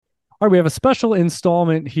All right, we have a special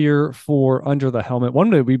installment here for Under the Helmet, one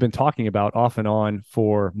that we've been talking about off and on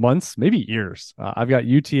for months, maybe years. I've got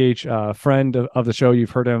UTH, friend of the show. You've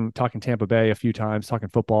heard him talking Tampa Bay a few times, talking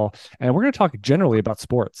football, and we're going to talk generally about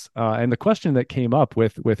sports. And the question that came up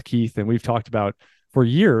with Keith, and we've talked about for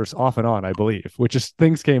years off and on, I believe, which is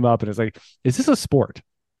things came up and it's like, is this a sport?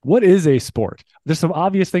 What is a sport? There's some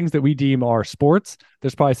obvious things that we deem are sports.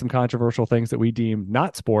 There's probably some controversial things that we deem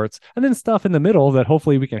not sports, and then stuff in the middle that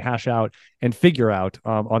hopefully we can hash out and figure out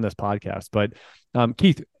on this podcast. But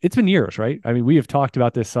Keith, it's been years, right? I mean, we have talked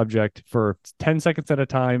about this subject for 10 seconds at a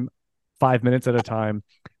time, 5 minutes at a time,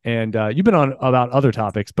 and you've been on about other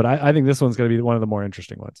topics, but I think this one's going to be one of the more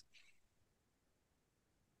interesting ones.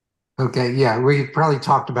 Okay, yeah, we probably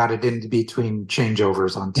talked about it in between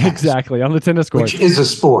changeovers on tennis, Exactly, on the tennis court, which is a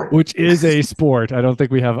sport. Which is a sport. I don't think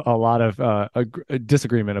we have a lot of a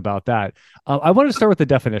disagreement about that. I wanted to start with the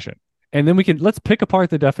definition, and then let's pick apart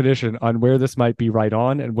the definition on where this might be right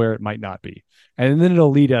on and where it might not be. And then it'll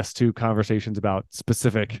lead us to conversations about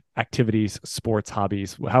specific activities, sports,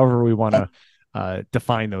 hobbies, however we want to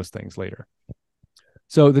define those things later.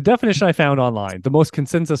 So the definition I found online, the most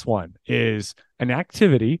consensus one, is an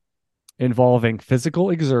activity involving physical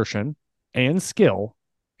exertion and skill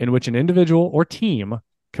in which an individual or team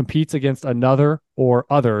competes against another or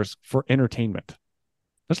others for entertainment.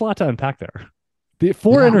 There's a lot to unpack there. The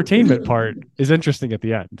for entertainment part is interesting at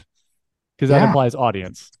the end because that implies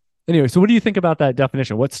audience. Anyway, so what do you think about that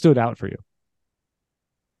definition? What stood out for you?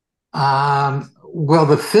 Well,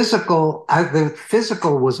 the physical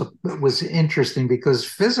was interesting because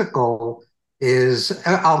physical is.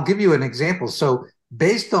 I'll give you an example. So,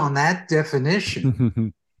 based on that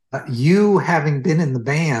definition, you having been in the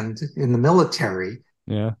band in the military,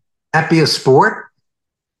 that be a sport?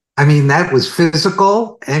 I mean, that was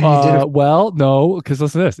physical, and you did it. Well, no, because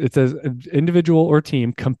listen to this. It says individual or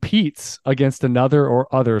team competes against another or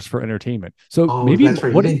others for entertainment. So maybe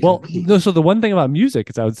so the one thing about music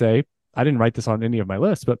is I would say I didn't write this on any of my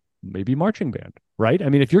lists, but maybe marching band, right? I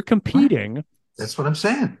mean, if you're competing, that's what I'm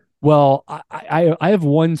saying. Well, I have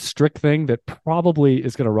one strict thing that probably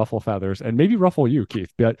is going to ruffle feathers and maybe ruffle you,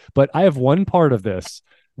 Keith. But I have one part of this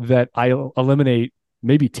that I eliminate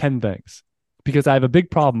maybe 10 things because I have a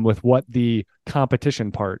big problem with what the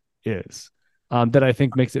competition part is that I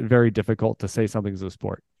think makes it very difficult to say something's a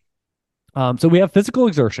sport. So we have physical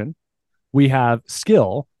exertion. We have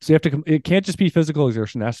skill. So it can't just be physical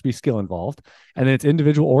exertion. There has to be skill involved. And then it's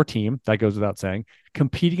individual or team. That goes without saying.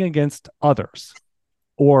 Competing against others.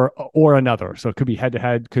 Or another. So it could be head to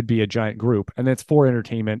head, could be a giant group, and it's for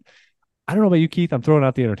entertainment. I don't know about you, Keith. I'm throwing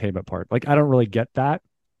out the entertainment part. Like, I don't really get that.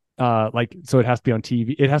 So it has to be on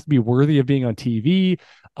TV. It has to be worthy of being on TV,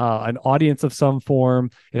 an audience of some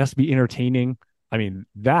form. It has to be entertaining. I mean,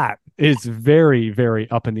 that is very, very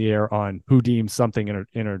up in the air on who deems something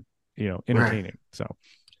entertaining. Right. So,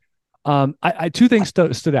 I two things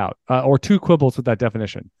stood out, or two quibbles with that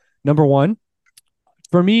definition. Number one,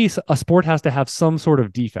 for me, a sport has to have some sort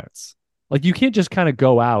of defense. Like, you can't just kind of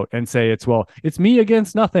go out and say it's me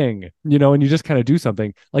against nothing, and you just kind of do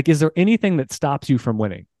something. Like, is there anything that stops you from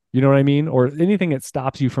winning? You know what I mean? Or anything that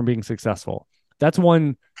stops you from being successful? That's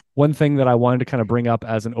one thing that I wanted to kind of bring up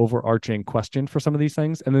as an overarching question for some of these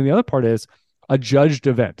things. And then the other part is a judged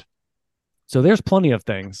event. So there's plenty of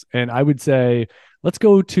things. And I would say, let's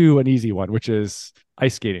go to an easy one, which is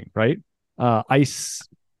ice skating, right? Ice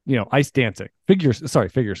dancing, figure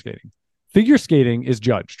skating. Figure skating is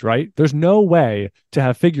judged, right? There's no way to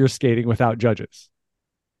have figure skating without judges.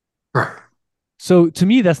 Right. So to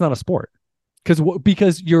me, that's not a sport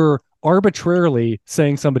because you're arbitrarily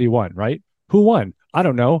saying somebody won, right? Who won? I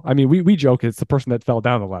don't know. I mean, we joke it's the person that fell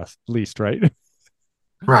down the least, right?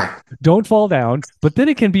 Right. Don't fall down, but then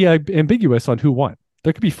it can be ambiguous on who won.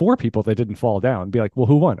 There could be 4 people that didn't fall down. Be like, well,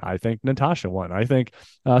 who won? I think Natasha won. I think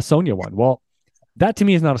Sonia won. Well, that to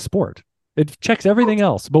me is not a sport. It checks everything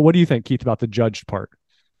else. But what do you think, Keith, about the judged part?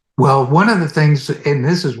 Well, one of the things, and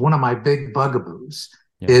this is one of my big bugaboos,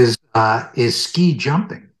 is ski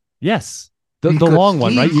jumping. Yes. The long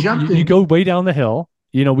one, right? You go way down the hill.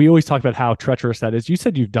 We always talk about how treacherous that is. You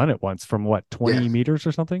said you've done it once from 20 meters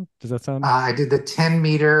or something? Does that sound? I did the 10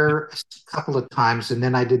 meter a couple of times, and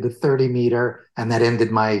then I did the 30 meter, and that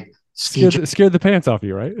ended my scared the pants off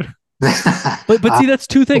you, right? but see, that's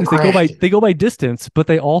two things. They go by distance, but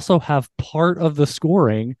they also have part of the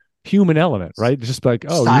scoring human element, right? It's just like,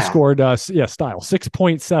 oh, style. You scored style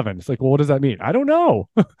 6.7. It's like, well, what does that mean? I don't know.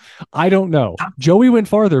 I don't know. Joey went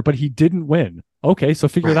farther, but he didn't win. Okay, so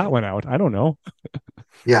figure that one out. I don't know.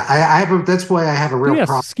 Yeah, that's why I have a real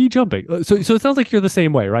problem. Ski jumping. So it sounds like you're the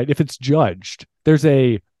same way, right? If it's judged, there's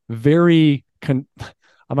a very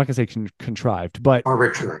I'm not going to say contrived, but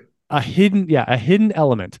arbitrary. a hidden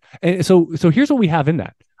element. And so here's what we have in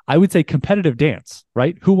that. I would say competitive dance,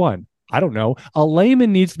 right? Who won? I don't know. A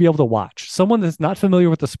layman needs to be able to watch someone that's not familiar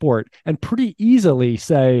with the sport and pretty easily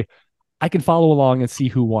say, I can follow along and see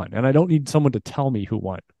who won. And I don't need someone to tell me who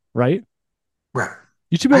won, right? Right.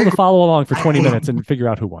 You should be able to follow along for 20 minutes and figure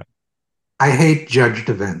out who won. I hate judged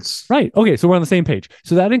events. Right. Okay. So we're on the same page.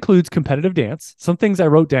 So that includes competitive dance, some things I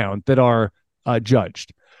wrote down that are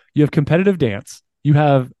judged. You have competitive dance. You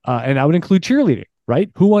have, and I would include cheerleading,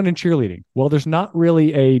 right? Who won in cheerleading? Well, there's not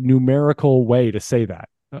really a numerical way to say that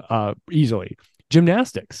easily.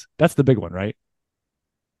 Gymnastics, that's the big one, right?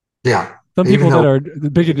 Yeah. Some people that are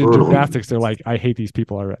big into gymnastics, they're like, I hate these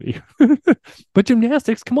people already. But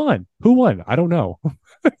gymnastics, come on. Who won? I don't know.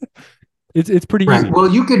 It's pretty easy. Well,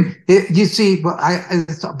 you see, well,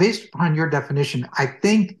 based upon your definition, I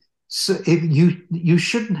think so if you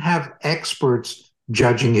shouldn't have experts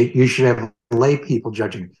judging it. You should have lay people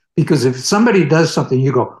judging it. Because if somebody does something,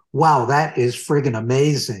 you go, wow, that is friggin'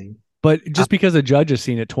 amazing. But just because a judge has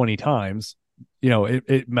seen it 20 times,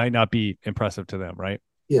 it might not be impressive to them, right?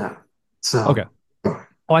 Yeah. So okay.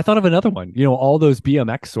 Oh, I thought of another one. All those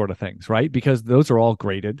BMX sort of things, right? Because those are all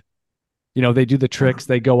graded. They do the tricks,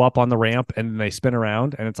 they go up on the ramp and they spin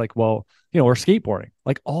around, and it's like, well, or skateboarding.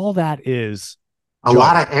 Like all that is a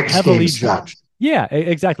lot of X Games stuff. Yeah,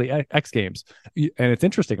 exactly. X Games. And it's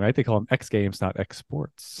interesting, right? They call them X Games, not X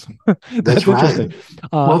Sports. That's right. Interesting.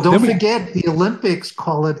 Well, don't forget the Olympics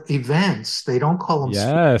call it events. They don't call them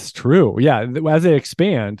Yes, sports. True. Yeah, as they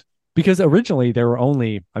expand, because originally there were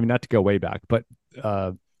only, I mean, not to go way back, but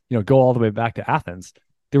go all the way back to Athens.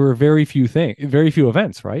 There were very few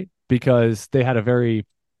events, right? Because they had a very,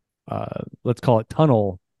 let's call it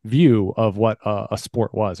tunnel view of what a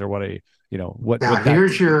sport was, or what what. Now,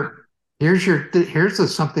 here's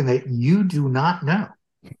something that you do not know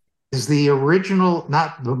is the original,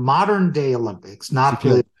 not the modern day Olympics, not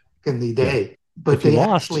in the day, but they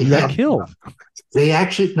actually got killed. They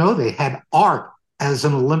actually they had art as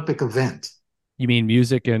an Olympic event. You mean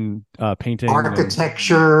music and painting,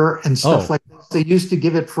 architecture and stuff like that. They used to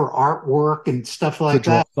give it for artwork and stuff like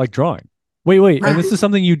that, like drawing. Wait, right. And this is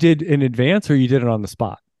something you did in advance, or you did it on the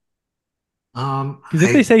spot? Because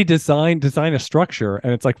if they say design a structure,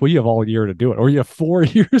 and it's like, well, you have all year to do it, or you have 4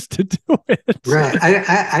 years to do it. Right.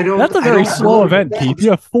 I don't. That's a very slow event, Keith. You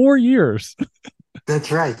have 4 years.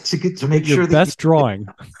 That's right. To make your sure best drawing.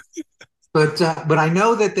 But I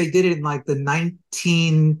know that they did it in like the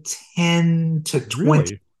 1910 to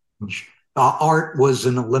 20. Really? Art was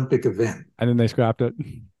an Olympic event, and then they scrapped it.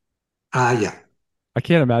 Yeah. I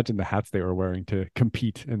can't imagine the hats they were wearing to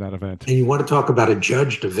compete in that event. And you want to talk about a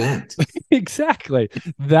judged event? Exactly.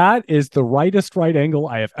 That is the rightest right angle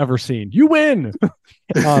I have ever seen. You win.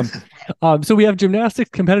 So we have gymnastics,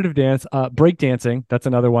 competitive dance, break dancing. That's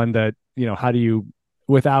another one that how do you,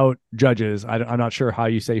 without judges, I'm not sure how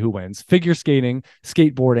you say who wins. Figure skating,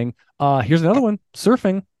 skateboarding. Here's another one: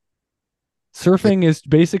 surfing. Surfing is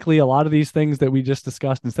basically a lot of these things that we just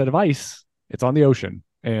discussed. Instead of ice, it's on the ocean.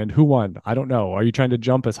 And who won? I don't know. Are you trying to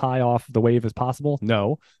jump as high off the wave as possible?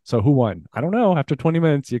 No. So who won? I don't know. After 20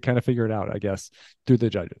 minutes, you kind of figure it out, I guess, through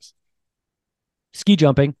the judges. Ski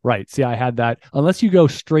jumping, right. See, I had that. Unless you go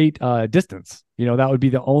straight distance, that would be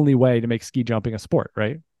the only way to make ski jumping a sport,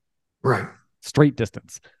 right? Right. Straight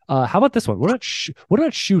distance. How about this one? What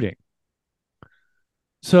about shooting?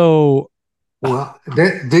 So, well,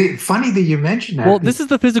 funny that you mentioned that. Well, this is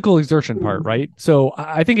the physical exertion part, right? So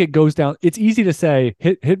I think it goes down. It's easy to say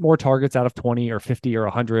hit more targets out of 20 or 50 or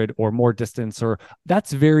 100 or more distance, or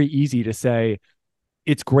that's very easy to say.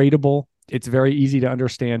 It's gradable. It's very easy to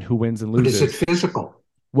understand who wins and loses. But is it physical?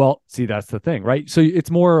 Well, see, that's the thing, right? So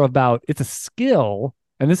it's more about, it's a skill.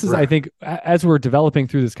 And this is, right. I think, as we're developing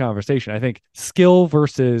through this conversation, I think skill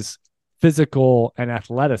versus physical and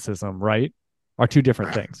athleticism, right, are two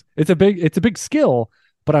different things. It's a big skill,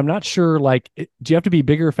 but I'm not sure, do you have to be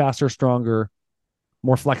bigger, faster, stronger,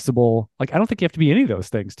 more flexible? I don't think you have to be any of those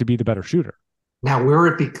things to be the better shooter. Now, where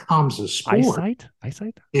it becomes a sport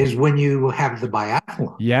eyesight is when you have the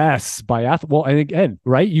biathlon. Yes, biathlon. Well, and again,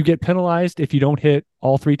 right, you get penalized if you don't hit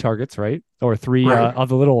all 3 targets, right? Or 3 of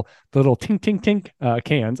the little tink tink tink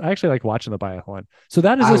cans. I actually like watching the biathlon. So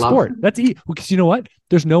that is a sport. That's because you know what?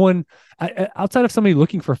 There's no one outside of somebody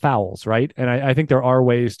looking for fouls, right? And I think there are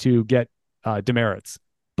ways to get demerits,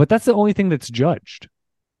 but that's the only thing that's judged.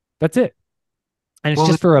 That's it. And it's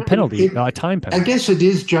just for a penalty, a time penalty. I guess it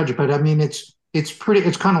is judged, but I mean, it's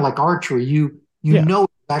kind of like archery. You know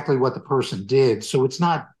exactly what the person did, so it's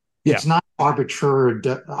not arbitrary.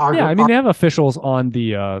 I mean, they have officials on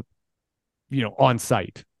the on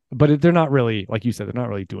site, but they're not really, like you said, they're not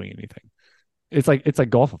really doing anything. It's like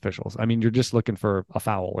golf officials. I mean, you're just looking for a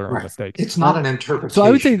foul or a Right. mistake. It's not an So I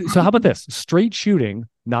would say, interpretation. so how about this? Straight shooting,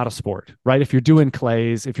 not a sport, right? If you're doing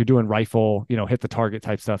clays, if you're doing rifle, hit the target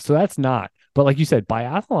type stuff. So that's not. But like you said,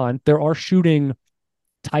 biathlon, there are shooting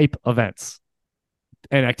type events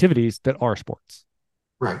and activities that are sports.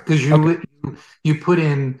 Right, because Okay. you put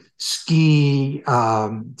in ski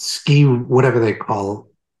whatever they call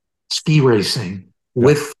ski racing Yep.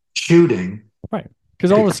 with shooting. Right.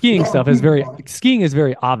 Because all the skiing is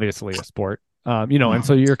very obviously a sport. And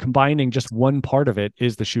so you're combining just one part of it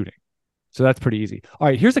is the shooting. So that's pretty easy. All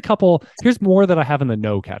right, here's more that I have in the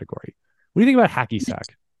no category. What do you think about hacky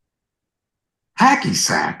sack? Hacky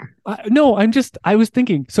sack. No, I was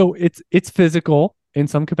thinking, so it's physical in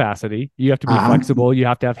some capacity. You have to be Uh-huh. flexible. You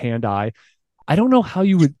have to have hand eye. I don't know how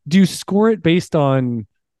do you score it based on,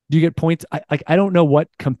 do you get points? I don't know what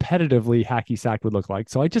competitively hacky sack would look like.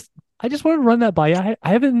 So I just want to run that by you. I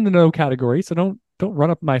have it in the no category, so don't run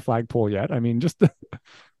up my flagpole yet. I mean, just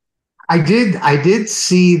I did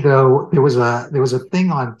see though there was a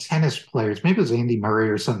thing on tennis players, maybe it was Andy Murray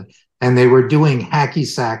or something, and they were doing hacky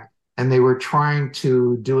sack and they were trying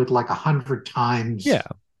to do it like 100 times, yeah.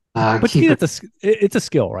 But to me, keep it it's a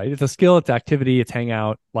skill, right? It's a skill. It's activity. It's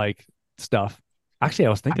hangout, like stuff. Actually, I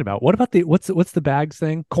was thinking about what about the what's the bags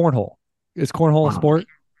thing? Cornhole. Is cornhole a on. sport?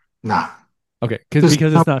 No, Okay, because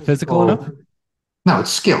because it's not physical enough. no,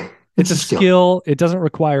 it's skill. It's It's a a skill. skill. It doesn't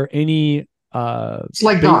require any It's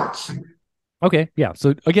like bait. darts. Okay, yeah.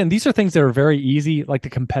 So again, these are things that are very easy, like the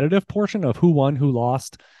competitive portion of who won, who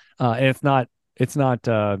lost, and it's not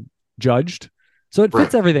judged. So it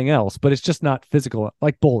fits Right. everything else, but it's just not physical,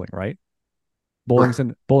 like bowling, right? Right.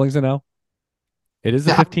 Bowling's a no. It is a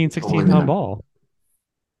Yeah. 15, 16 Totally pound know. ball.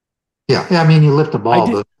 Yeah. Yeah. I mean, you lift the I ball,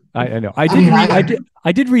 did. but I know. I I did mean, read.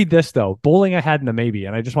 I did read this though. Bowling, I had in the maybe,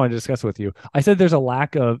 and I just wanted to discuss it with you. I said there's a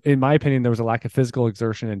lack of, in my opinion, there was a lack of physical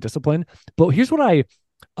exertion and discipline. But here's what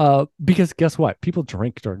because guess what? People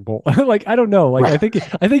drink during bowl. Like I don't know. Like right. I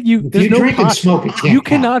think you If there's you no drink and smoke, it you can't count.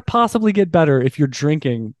 cannot possibly get better if you're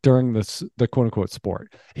drinking during the quote unquote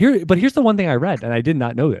sport. Here's the one thing I read, and I did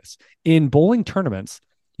not know this. In bowling tournaments,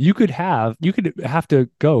 you could have to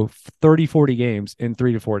go 30, 40 games in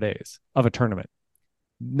 3 to 4 days of a tournament.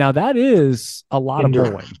 Now that is a lot of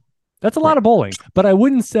Endurance. bowling. That's a lot Right. of bowling, but I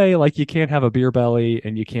wouldn't say like you can't have a beer belly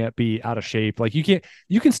and you can't be out of shape. Like you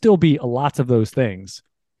can still be lots of those things.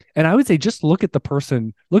 And I would say just look at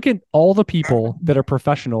all the people that are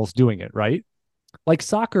professionals doing it, right? Like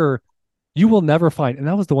soccer, you will never find, and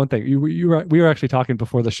that was the one thing we were actually talking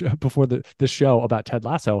before the show, before this show about Ted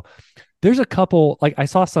Lasso. There's a couple, like I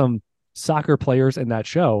saw some soccer players in that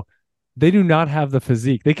show. They do not have the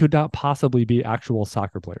physique. They could not possibly be actual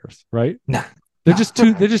soccer players, right? No. They're No. just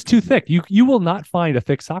too they're just too thick. You will not find a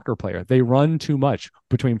thick soccer player. They run too much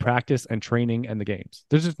between practice and training and the games.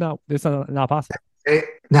 There's just not it's not possible. Eh,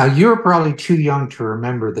 Now, you're probably too young to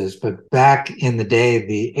remember this, but back in the day,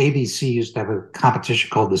 the ABC used to have a competition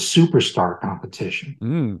called the Superstar Competition.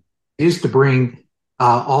 Mm. They used to bring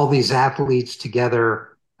all these athletes together,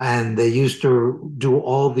 and they used to do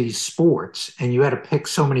all these sports, and you had to pick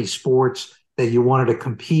so many sports that you wanted to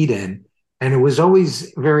compete in. And it was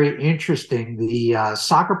always very interesting. The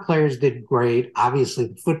soccer players did great. Obviously,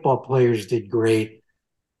 the football players did great.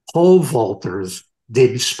 Pole vaulters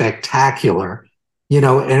did spectacular,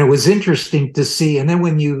 and it was interesting to see. And then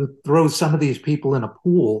when you throw some of these people in a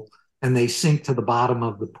pool and they sink to the bottom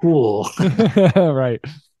of the pool, Right.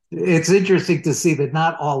 it's interesting to see that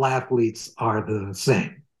not all athletes are the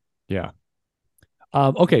same. Yeah.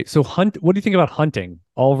 Okay. So what do you think about hunting?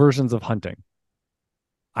 All versions of hunting.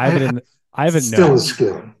 I have it I, in. I haven't Still a no.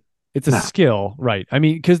 skill. It's a No, skill, right? I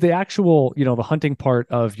mean, because the actual, the hunting part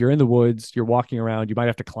of you're in the woods, you're walking around, you might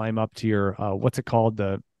have to climb up to your what's it called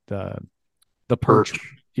the perch.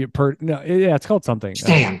 perch. No, yeah, it's called something.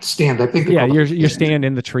 Stand. I think they Yeah, call you're it stand. standing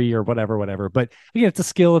in the tree or whatever. But again, it's a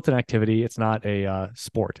skill, it's an activity, it's not a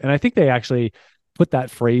sport. And I think they actually put that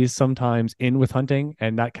phrase sometimes in with hunting,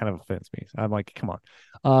 and that kind of offends me. I'm like, come on.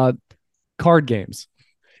 Uh, Card games.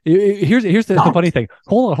 Here's the No, funny thing.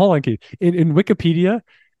 Hold on, Keith. In Wikipedia,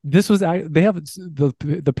 they have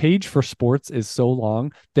the page for sports is so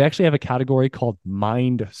long. They actually have a category called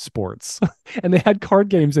mind sports, and they had card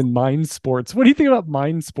games in mind sports. What do you think about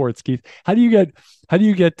mind sports, Keith? How do you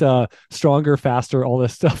get stronger, faster, all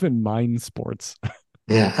this stuff in mind sports?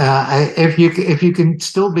 yeah. If you can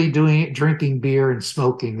still be doing drinking beer and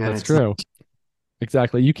smoking, then That's it's not. true.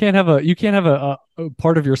 Exactly. You can't have a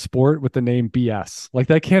part of your sport with the name BS. Like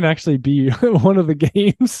that can't actually be one of the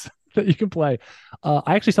games that you can play.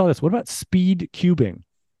 I actually saw this. What about speed cubing?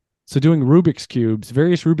 So doing Rubik's cubes,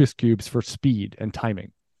 various Rubik's cubes for speed and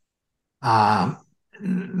timing. Um,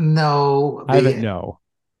 no, I haven't. No.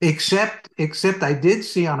 except I did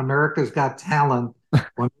see on America's Got Talent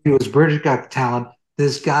when he was British Got Talent,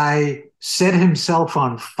 this guy set himself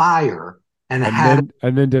on fire and had to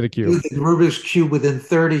And then did a do cube the Rubik's Cube within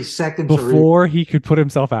 30 seconds or even, before he could put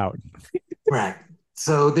himself out. right.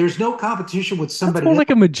 So there's no competition with That somebody sounds else, like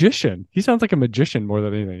a magician. He sounds like a magician more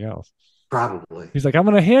than anything else. probably. He's like, I'm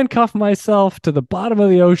going to handcuff myself to the bottom of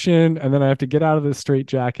the ocean, and then I have to get out of this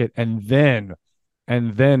straitjacket, and then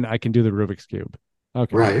I can do the Rubik's cube.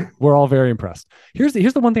 Okay, Right. we're all very impressed. Here's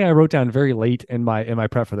the one thing I wrote down very late in my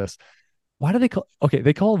prep for this. Why do they call? Okay,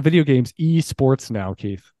 they call video games e-sports now,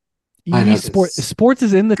 Keith. I know E-sport this. sports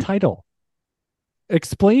is in the title.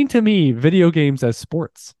 Explain to me video games as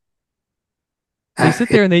sports. They Uh, sit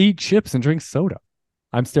there and they eat chips and drink soda.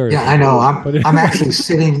 I'm yeah, I stereotyping, know. but I'm like, actually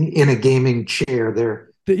sitting in a gaming chair. They're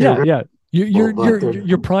yeah, very yeah. cool, but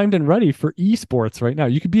You're primed and ready for esports right now.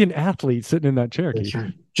 You could be an athlete sitting in that chair, Keith. sure.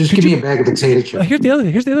 Just Could give you? me a bag of potato chips.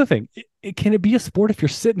 Here's the other thing. Can it be a sport if you're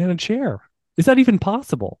sitting in a chair? Is that even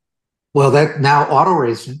possible? Well, that now auto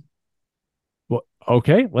racing. Well,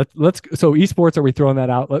 okay. Let's. So esports, are we throwing that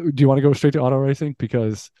out? Do you want to go straight to auto racing?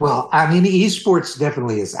 Because Well, I mean, esports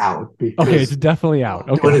definitely is out okay, it's because definitely out.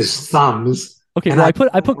 doing Okay. his thumbs. Okay. And Well,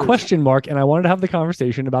 I, I put question mark, and I wanted to have the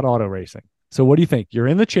conversation about auto racing. So what do you think? You're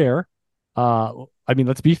in the chair. I mean,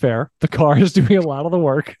 let's be fair. The car is doing a lot of the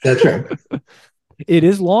work. that's right. It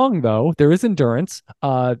is long though. There is endurance.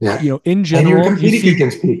 Yeah. In And you're general, competing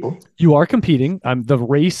against people. you are competing. The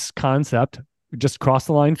race concept, just cross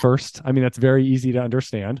the line first. I mean, that's very easy to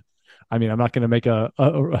understand. I mean, I'm not going to make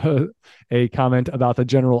a comment about the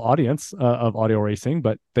general audience of audio racing,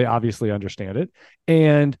 but they obviously understand it.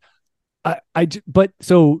 And but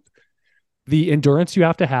so the endurance you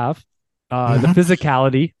have to have, the Mhm.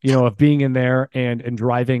 physicality, of being in there and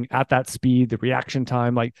driving at that speed, the reaction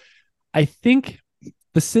time. Like, I think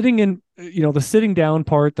the sitting down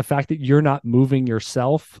part, the fact that you're not moving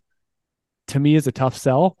yourself, to me is a tough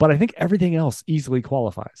sell. But I think everything else easily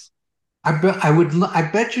qualifies. I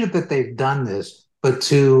bet you that they've done this, but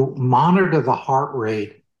to monitor the heart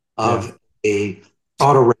rate Yeah. of a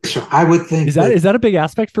auto racer, I would think that Is that a big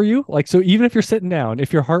aspect for you? Like, so even if you're sitting down,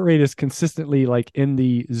 if your heart rate is consistently like in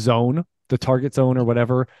the zone, the target zone or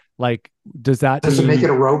whatever, like, does that doesn't make mean,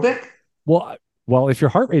 it aerobic. well, well, if your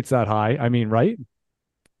heart rate's that high, I mean, right?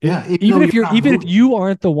 Yeah, even though you're not Even if moving. you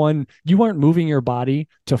aren't the one, you aren't moving your body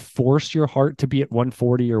to force your heart to be at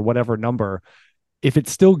 140 or whatever number, if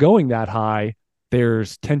it's still going that high,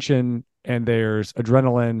 there's tension and there's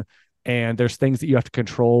adrenaline and there's things that you have to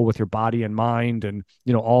control with your body and mind, and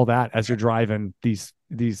all that as you're driving these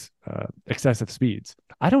excessive speeds.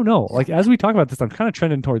 I don't know. Like, as we talk about this, I'm kind of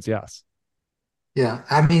trending towards yes. Yeah,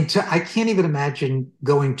 I mean, I can't even imagine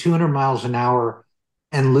going 200 miles an hour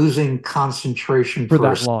and losing concentration For for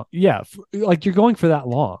a that long. Yeah, like, you're going for that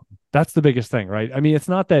long. That's the biggest thing, right? I mean, it's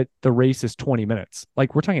not that the race is 20 minutes.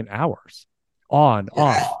 Like, we're talking hours. On,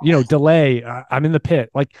 off, yeah, delay. I'm in the pit.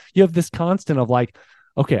 Like, you have this constant of like,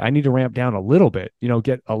 okay, I need to ramp down a little bit,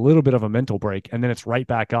 get a little bit of a mental break, and then it's right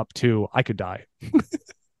back up to I could die.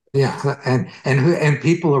 yeah, and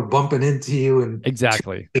people are bumping into you and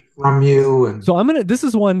Exactly. from you, and So this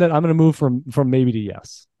is one that I'm gonna move from maybe to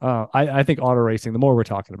yes. I think auto racing, the more we're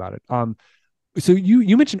talking about it. So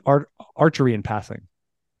you mentioned archery and passing.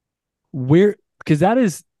 Where, because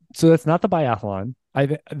that's not the biathlon.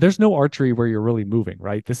 There's no archery where you're really moving,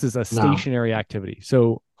 right? This is a no, stationary activity.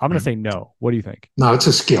 So I'm gonna say no. What do you think? no, it's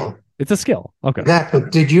a skill. It's a skill. Okay. That,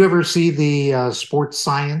 but did you ever see the sports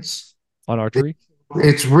science? On archery.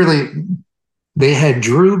 It's really they had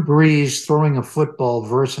Drew Brees throwing a football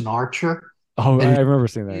versus an archer, Oh, and I remember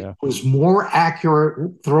seeing that. he Yeah. was more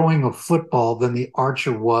accurate throwing a football than the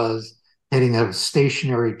archer was hitting a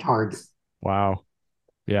stationary target. Wow.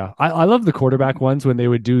 Yeah. I love the quarterback ones when they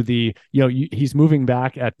would do he's moving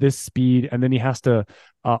back at this speed and then he has to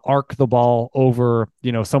arc the ball over,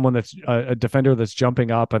 someone that's a defender that's jumping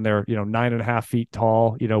up and they're, 9.5 feet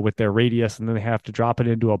tall, with their radius. And then they have to drop it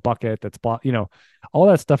into a bucket that's, all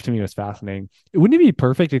that stuff to me was fascinating. Wouldn't it be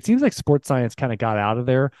perfect? It seems like sports science kind of got out of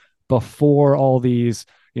there before all these,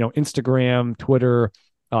 Instagram, Twitter,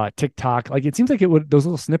 TikTok. Like, it seems like those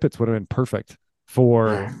little snippets would have been perfect for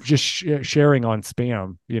Right. just sharing on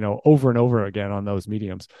spam, over and over again on those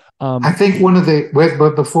mediums. I think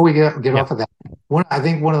but before we get Yeah. off of that, I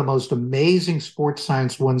think one of the most amazing sports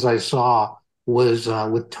science ones I saw was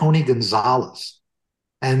with Tony Gonzalez,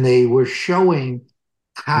 and they were showing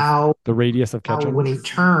how The radius of catching. when he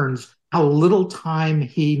turns, how little time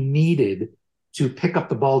he needed to pick up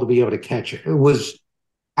the ball to be able to catch it. It was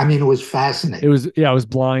I mean, it was It fascinating. was, yeah, I was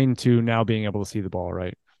blind to now being able to see the ball,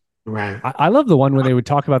 right? Right. I love the one when they would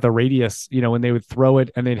talk about the radius, when they would throw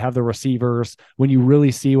it and they'd have the receivers, when you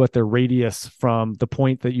really see what their radius from the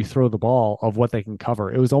point that you throw the ball of what they can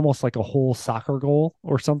cover. It was almost like a whole soccer goal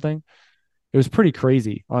or something. It was pretty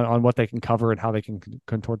crazy on what they can cover and how they can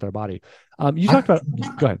contort their body. You I, talked about,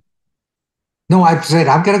 go ahead. no, I said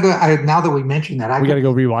I'm gonna go. Now that we mentioned that, I We got could to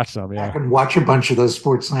go rewatch them. I Yeah. can watch a bunch of those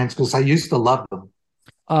sports slams because I used to love them.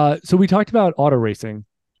 So we talked about auto racing.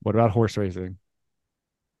 What about horse racing?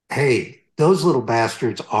 Hey, those little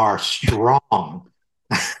bastards are strong.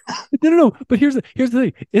 No. But here's the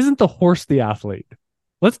thing. Isn't the horse the athlete?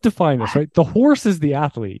 Let's define this, right? The horse is the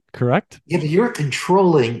athlete, correct? If you're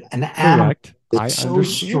controlling an animal Correct. I that's so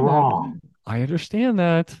understand that. strong, I understand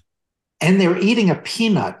that. and they're eating a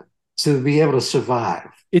peanut to be able to survive.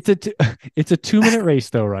 It's a 2 minute race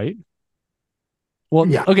though, right? Well,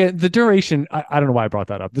 Yeah. okay. The duration, I don't know why I brought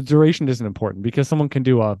that up. The duration isn't important because someone can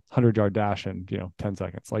do a 100-yard dash in 10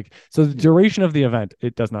 seconds. Like, so the duration of the event,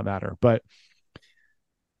 it does not matter. But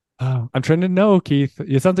I'm trending no, Keith.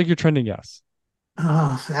 It sounds like you're trending yes.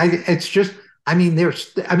 It's just, I mean, I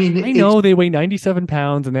it's, know they weigh 97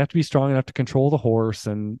 pounds and they have to be strong enough to control the horse,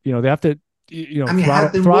 and they have to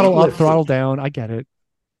have them throttle up, throttle weightlifting. down. I get it.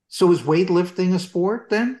 So is weightlifting a sport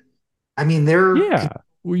then? I mean, they're, Yeah,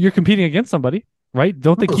 well, you're competing against somebody, right?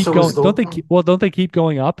 Don't they keep so is going? the, Don't they keep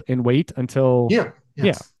going up in weight until? yeah, Yeah,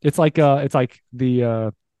 yes. it's like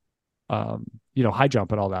the high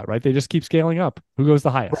jump and all that, right? They just keep scaling up. Who goes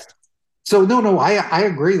the highest? So no, I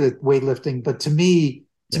agree that weightlifting, but to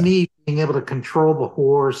Yeah. me, being able to control the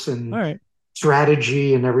horse All and right.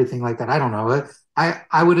 strategy and everything like that, I don't know.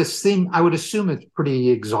 I would assume it's pretty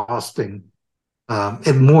exhausting,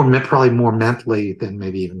 and probably more mentally than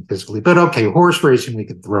maybe even physically. But okay, horse racing we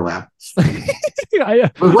could throw out. But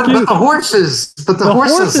what about the horses? But the The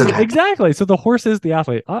horse horses, is exactly. So the horse is the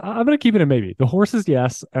athlete. I'm going to keep it a maybe. The horse is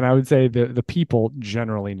yes, and I would say the people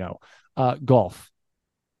generally no. Golf.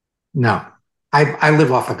 no. I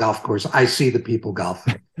live off a golf course. I see the people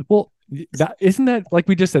golfing. Well, that isn't that like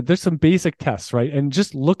we just said. There's some basic tests, right? And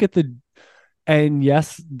just look at the and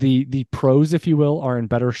yes, the pros, if you will, are in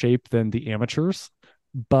better shape than the amateurs.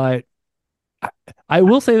 But I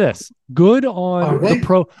will say this: good Are on the they?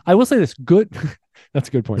 pro. I will say this: good. That's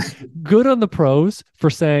a good point. Good on the pros for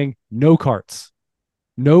saying no carts,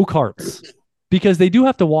 no carts, because they do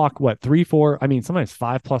have to walk what 3, 4. I mean, sometimes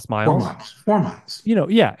 5+ Four miles. months. 4 months.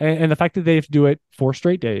 Yeah, and the fact that they have to do it 4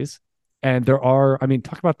 straight days, and there are, I mean,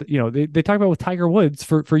 talk about they talk about with Tiger Woods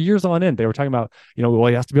for years on end. They were talking about well,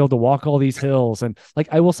 he has to be able to walk all these hills, and like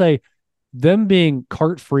I will say, them being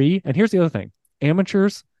cart free. And here's the other thing: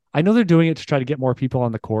 amateurs. I know they're doing it to try to get more people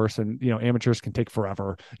on the course, and amateurs can take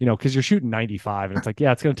forever, because you're shooting 95, and it's like,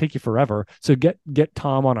 yeah, it's going to take you forever. So get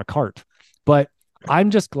Tom on a cart. But I'm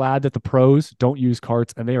just glad that the pros don't use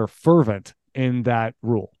carts, and they are fervent in that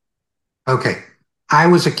rule. Okay. I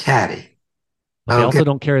was a caddy. But they Okay. also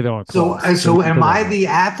don't carry their own So, clubs. So we so can am put I that. the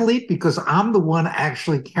athlete because I'm the one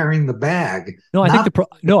actually carrying the bag, No, I think not the pro.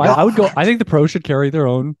 No, the I would go. golfer? I think the pros should carry their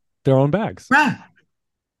own bags. Right.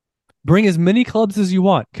 Bring as many clubs as you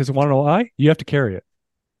want, because want to know why? You have to carry it.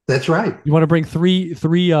 That's right. You want to bring three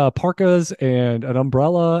parkas and an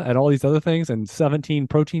umbrella and all these other things and 17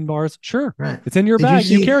 protein bars. Sure, Right. it's in your Did you bag.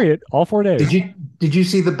 You see? carry it all 4 days. Did you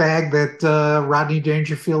see the bag that Rodney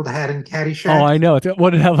Dangerfield had in Oh, Caddyshack? I know.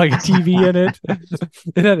 What it have like a TV in it?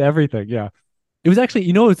 It had everything. Yeah. It was actually,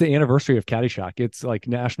 it was the anniversary of Caddyshack. It's like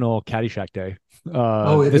National Caddyshack Day.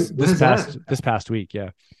 Oh, This when this is that? past week. Yeah.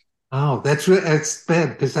 Oh, that's bad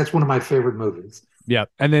because that's one of my favorite movies. Yeah.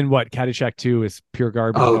 And then what? Caddyshack 2 is pure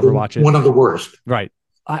garbage. Oh, Never watch it. one of the worst. Right.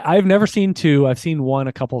 I've never seen 2. I've seen 1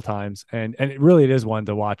 a couple of times, and it is one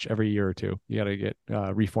to watch every year or two. You got to get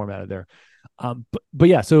reformatted there. But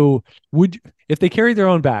yeah. So if they carry their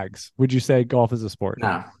own bags, would you say golf is a sport?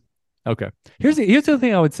 No. Okay. Here's the other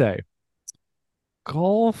thing I would say.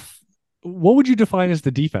 Golf. What would you define as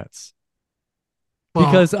the defense?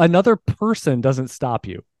 Because Well, another person doesn't stop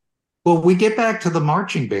you. well, we get back to the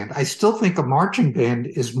marching band. I still think a marching band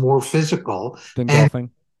is more physical. Than And golfing.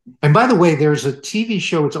 and by the way, there's a TV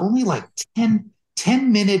show. It's only like 10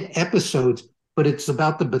 minute episodes, but it's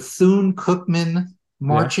about the Bethune-Cookman Yeah.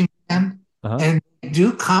 marching band. Uh-huh. And they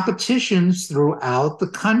do competitions throughout the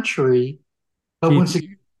country. But Keith, once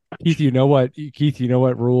again, Keith, you know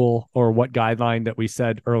what rule or what guideline that we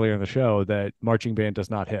said earlier in the show that marching band does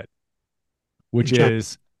not hit, which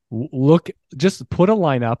is look, just put a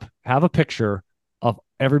lineup, have a picture of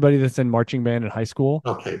everybody that's in marching band in high school.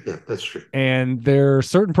 okay, yeah, that's true. And there are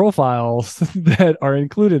certain profiles that are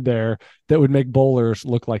included there that would make bowlers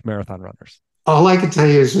look like marathon runners. All I can tell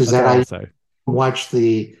you is That's that all I'll I say. watched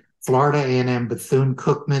the Florida A&M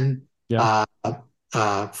Bethune-Cookman Yeah.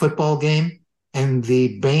 uh, football game, and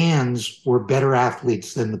the bands were better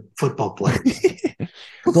athletes than the football players.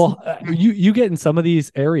 Well, you get in some of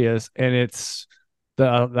these areas, and it's the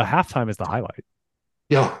halftime is the highlight.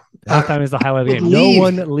 You know, The halftime is the highlight of the would game. No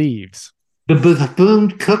one leave leaves. the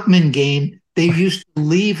Bethune-Cookman game. They used to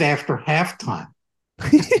leave after halftime.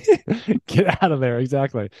 Get out of there.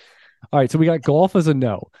 Exactly. All right. So we got golf as a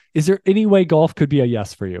no. Is there any way golf could be a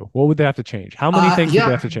yes for you? What would they have to change? How many things would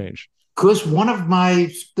they have Yeah, to change? because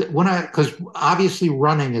because obviously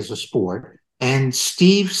running is a sport, and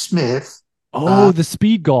Steve Smith, Oh, uh, the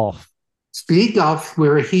speed golf. speed golf,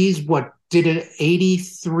 where he's what did it Wait,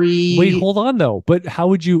 83. hold on though. But how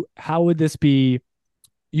would this be?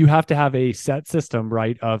 You have to have a set system,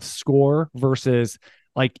 right? Of score versus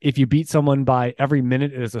like if you beat someone by every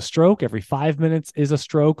minute is a stroke, every 5 minutes is a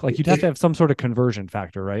stroke. Like you'd have to have some sort of conversion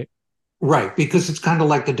factor, right? Right, because it's kind of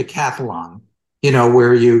like the decathlon,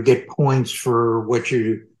 where you get points for what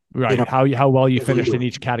you Right. know, How well you you finished in do.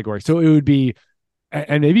 each category. So it would be,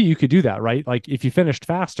 and maybe you could do that, right? Like if you finished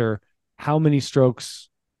faster, how many strokes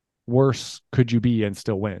worse could you be and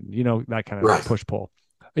still win? That kind of Right. push pull.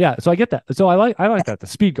 Yeah. So I get that. So I like that. The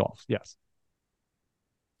speed golf. Yes.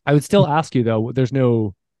 I would still ask you though, there's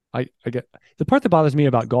no, I get the part that bothers me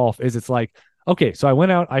about golf is it's like, okay, so I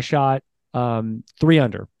went out, I shot 3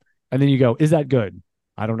 under, and then you go, is that good?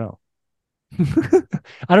 I don't know.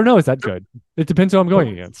 I don't know. Is that good? It depends who I'm going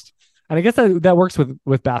against. And I guess that works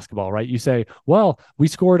with basketball, right? You say, well, we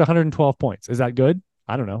scored 112 points. Is that good?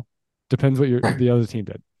 I don't know. Depends what Right. the other team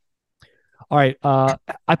did. All right.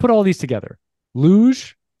 I put all these together: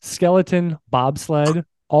 luge, skeleton, bobsled,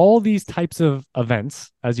 all these types of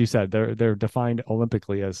events. As you said, they're defined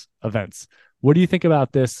Olympically as events. What do you think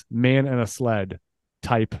about this man and a sled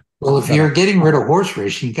type Well, if you're setup? getting rid of horse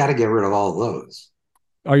racing, you got to get rid of all those.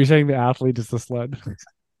 Are you saying the athlete is the sled?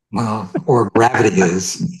 Well, or gravity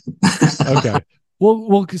is. Okay.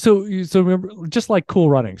 So remember, just like Cool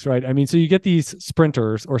Runnings, right? I mean, so you get these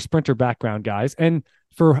sprinters or sprinter background guys, and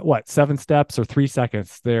for what, 7 steps or 3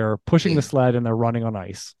 seconds, they're pushing the Yeah. sled and they're running on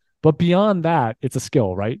ice. But beyond that, it's a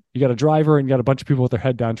skill, right? You got a driver and you got a bunch of people with their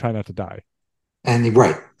head down trying not to die. And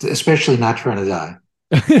right, especially not trying to die.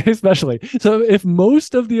 Especially. So if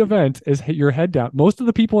most of the event is your head down, most of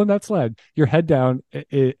the people in that sled, your head down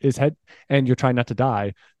is head and you're trying not to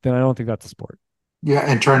die, then I don't think that's a sport. Yeah,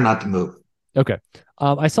 and try not to move. Okay.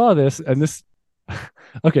 I saw this and this.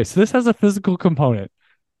 Okay, so this has a physical component,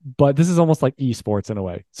 but this is almost like esports in a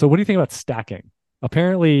way. So what do you think about stacking?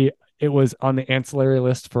 Apparently, it was on the ancillary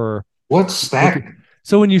list for What's looking. stack?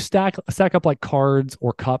 So when you stack up like cards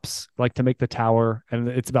or cups, like to make the tower, and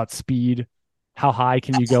it's about speed. How high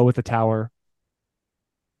can you go with the tower?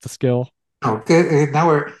 It's a skill. Okay,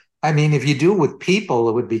 now I mean, if you do it with people,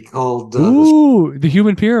 it would be called Ooh, the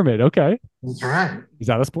human pyramid. Okay, that's right. is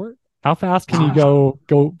that a sport? How fast can you No,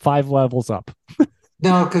 go 5 levels up?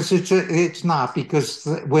 no, because it's not because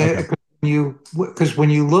Okay, when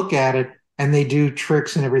you look at it and they do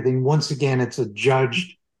tricks and everything, once again, it's a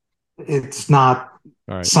judged. It's not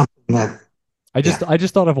all right. something that I yeah, just I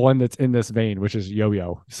just thought of one that's in this vein, which is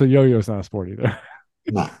yo-yo. So yo-yo is not a sport either.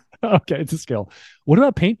 no. Okay, it's a skill. What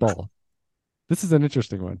about paintball? This is an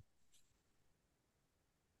interesting one.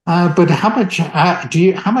 But how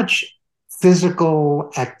much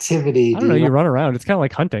physical activity I do don't know. you? You run around. It's kind of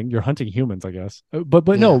like hunting. You're hunting humans, I guess. But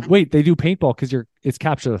no, Yeah. wait. They do paintball because it's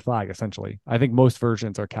capture the flag essentially. I think most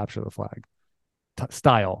versions are capture the flag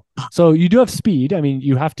style. So you do have speed. I mean,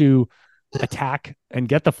 you have to attack and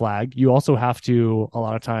get the flag. You also have to a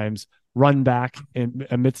lot of times run back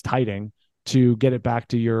amidst hiding to get it back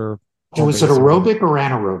to your So home is it base or whatever. aerobic or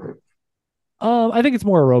anaerobic? I think it's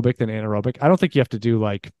more aerobic than anaerobic. I don't think you have to do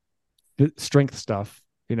like strength stuff,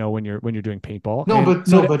 when you're doing paintball. No, And but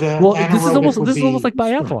so, no, but well, anaerobic would this is almost be like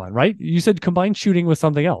biathlon, right? You said combine shooting with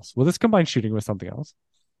something else. Well, this combine shooting with something else,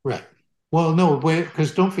 right. Well, no,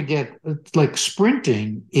 because don't forget, it's like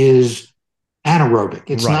sprinting is anaerobic.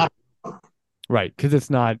 It's right? not Right, because it's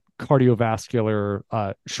not cardiovascular,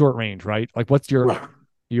 short range, right? Like, what's your right.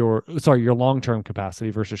 your sorry your long term capacity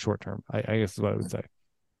versus short term? I guess is what I would say.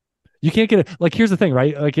 You can't get it. Like, here's the thing,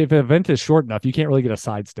 right? Like, if an event is short enough, you can't really get a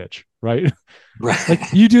side stitch, right? Like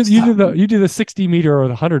Right. you do the 60 meter or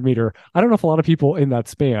the 100 meter. I don't know if a lot of people in that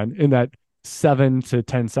span, in that 7 to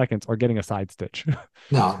 10 seconds, are getting a side stitch.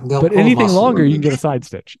 No, they'll But pull anything longer, you muscle. can get a side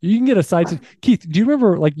stitch. You can get a side stitch. Keith, do you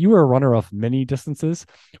remember, like, you were a runner of many distances?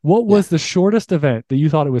 What Yeah. was the shortest event that you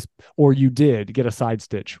thought it was, or you did get a side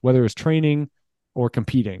stitch, whether it was training or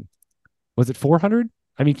competing? Was it 400?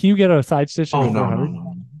 I mean, can you get a side stitch in a Oh no, no, 400?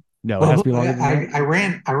 no. No, it has to Well, be longer than that.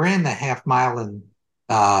 I ran the half mile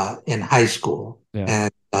in high school, Yeah,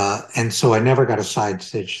 and so I never got a side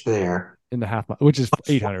stitch there. in the half mile, which is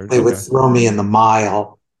 800. They would Okay. throw me in the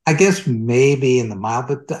mile. I guess maybe in the mile,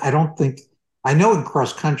 but I don't think I know in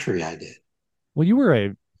cross country I did. Well, you were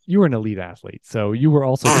an elite athlete, so you were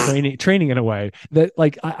also training in a way that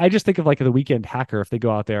like I just think of like the weekend hacker if they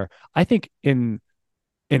go out there. I think in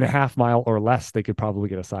a half mile or less they could probably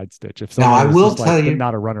get a side stitch if Now someone was just like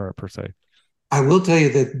not a runner per se. I will tell you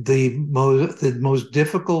that the most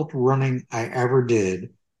difficult running I ever did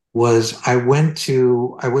was I went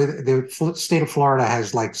the state of Florida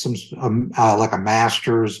has like some like a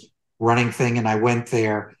masters running thing, and I went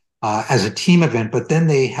there as a team event. But then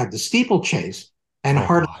they had the steeplechase, and Oh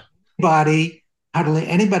God. hardly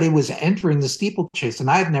anybody was entering the steeplechase, and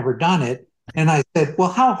I had never done it. And I said, "Well,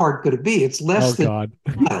 how hard could it be? It's Oh less than God.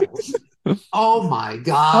 2 miles." Oh my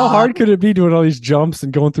How God. hard could it be doing all these jumps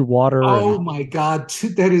and going through water and Oh my God.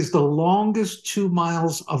 That is the longest 2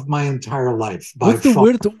 miles of my entire life by what's the far.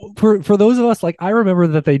 weird for those of us like I remember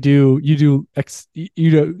that they do you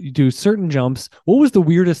do certain jumps. What was the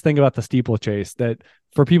weirdest thing about the steeplechase that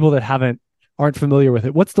for people that aren't familiar with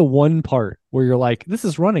it? What's the one part where you're like, this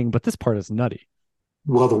is running, but this part is nutty?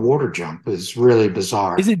 Well, the water jump is really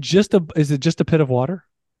bizarre. Is it just a pit of water?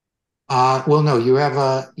 Well, no, you have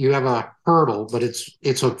a hurdle, but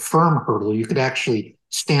it's a firm hurdle. You could actually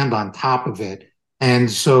stand on top of it, and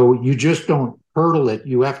so you just don't hurdle it.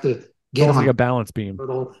 You have to It's get almost like on a balance beam. the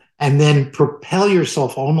hurdle and then propel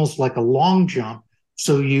yourself almost like a long jump.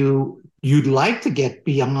 So you'd like to get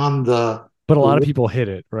beyond But a lot of the people hit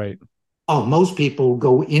it, right? oh, most people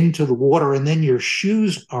go into the water and then your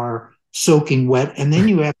shoes are soaking wet, and then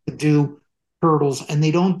you have to do hurdles, and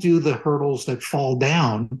they don't do the hurdles that fall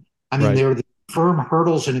down. I mean, Right. they're the firm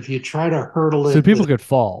hurdles, and if you try to hurdle So it people with could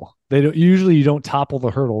fall. They don't usually you don't topple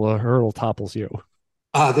the hurdle topples you.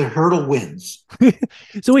 the hurdle wins.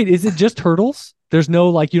 So wait, is it just hurdles? There's no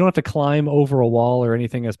like you don't have to climb over a wall or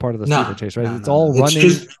anything as part of the No, steeplechase, right? no, It's no, no. all It's running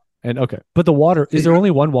just and okay. But the water, is there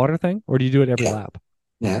only one water thing or do you do it every yeah, lap?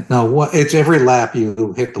 yeah. No, it's every lap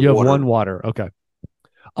you hit the You have water. one water. Okay.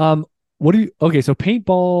 Um what do you okay, so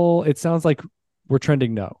paintball, it sounds like we're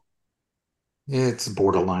trending no. It's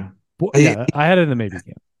borderline. Yeah, I had it in the maybe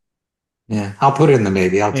camp. Yeah, I'll put it in the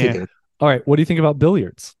maybe. I'll take And it. all right, what do you think about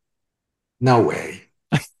billiards? No way.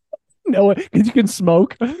 No, because you can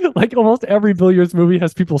smoke. Like almost every billiards movie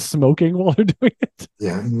has people smoking while they're doing it.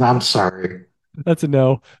 Yeah, I'm sorry. That's a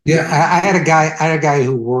no. Yeah, I had a guy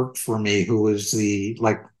who worked for me who was the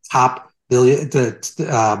like top billiard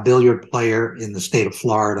player in the state of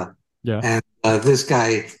Florida, Yeah. and this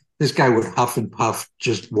guy would huff and puff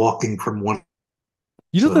just walking from one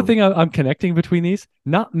You know the to thing I'm connecting between these?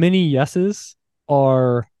 Not many yeses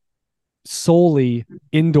are solely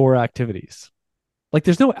indoor activities. Like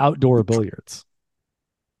there's no outdoor billiards.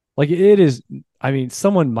 Like it is, I mean,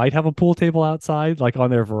 someone might have a pool table outside, like on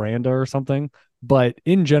their veranda or something, but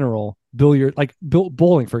in general, billiard, like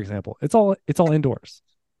bowling, for example, it's all indoors.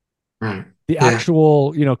 right. The Yeah,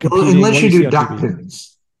 actual, well, competing, unless what you you see do on duck TV.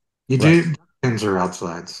 pins, you Right. do duck pins are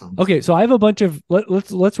outside. So Okay, so I have a bunch of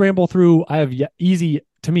let's ramble through. I have easy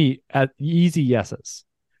to me at easy yeses,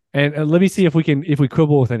 and let me see if we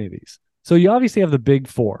quibble with any of these. So you obviously have the big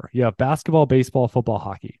four. You have basketball, baseball, football,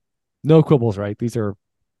 hockey. No quibbles, right? These are,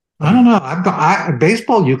 I I don't mean, know.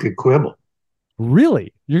 Baseball you could quibble.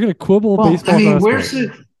 really, you're gonna quibble Well, I baseball's not mean, a sport?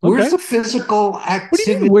 where's Okay. the physical What do you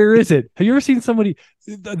mean? activity? Where is it? Have you ever seen somebody?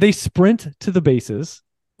 They sprint to the bases.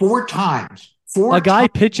 A Four guy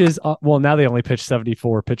times. pitches. Well, now they only pitch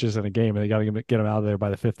 74 pitches in a game, and they got to get him out of there by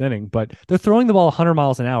the fifth inning. But they're throwing the ball 100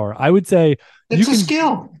 miles an hour. I would say you It's a can.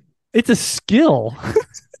 skill. It's a skill.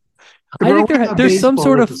 I think Throwing a there's some baseball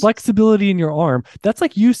sort of is flexibility in your arm. That's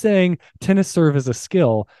like you saying tennis serve is a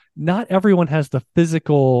skill. Not everyone has the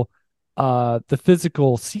physical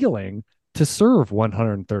ceiling to serve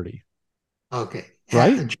 130, okay.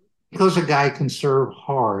 right? Because a guy can serve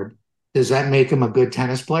hard, does that make him a good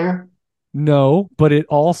tennis player? No, but it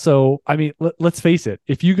also, I mean, let's face it.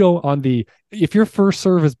 If your first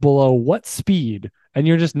serve is below what speed, and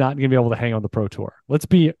you're just not going to be able to hang on the pro tour. Let's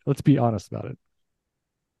be honest about it.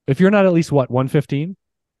 If you're not at least what 115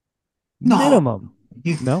 No, minimum,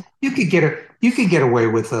 you no, you could get away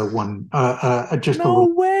with a one just a no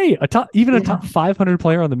little. way. Even a Yeah. top 500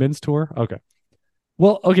 player on the men's tour. Okay.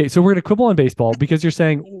 Well, okay, so we're gonna quibble on baseball because you're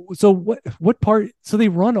saying so what part so they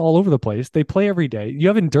run all over the place. They play every day. You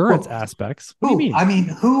have endurance Well, aspects. What do you who? mean? I mean,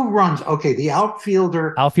 who runs? Okay, the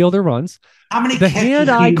outfielder. Outfielder runs. How many The catches do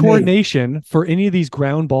hand-eye you make? coordination for any of these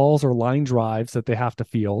ground balls or line drives that they have to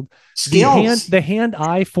field. Skills. The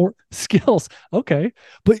hand-eye for skills. Okay.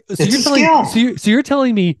 But so It's you're a telling skill. so you're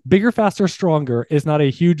telling me bigger, faster, stronger is not a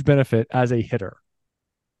huge benefit as a hitter.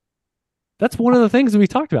 That's one of the things that we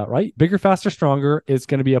talked about, right? Bigger, faster, stronger is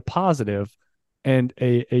going to be a positive and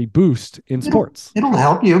a boost in sports. It'll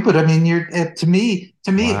help you, but I mean, you're to me,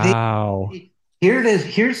 they Wow. here it is.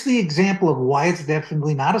 Here's the example of why it's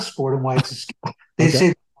definitely not a sport and why it's a skill. They Okay. say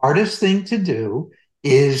the hardest thing to do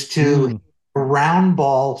is to hit Mm, a round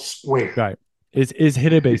ball square. right. Is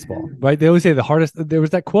hit a baseball, right? They always say the hardest. There was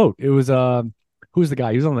that quote. It was who's the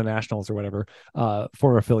guy? He was on the Nationals or whatever,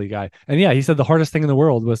 former Philly guy. And yeah, he said the hardest thing in the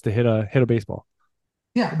world was to hit a baseball.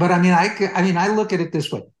 Yeah, but I mean, I look at it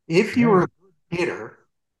this way: if Yeah, you're a good hitter,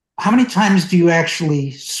 how many times do you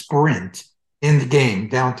actually sprint in the game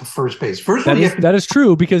down to first base? First of all, you have to. that is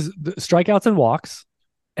true because the strikeouts and walks.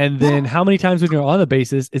 And then Yeah. how many times when you're on the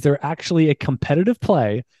bases is there actually a competitive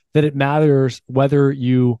play that it matters whether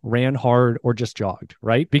you ran hard or just jogged,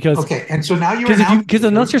 right? Okay, and so now you're an Because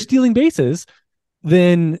unless you're outfielder. stealing bases,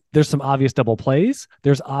 then there's some obvious double plays.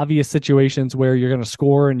 There's obvious situations where you're going to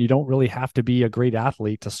score and you don't really have to be a great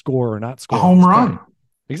athlete to score or not A score on home this play. run. You hit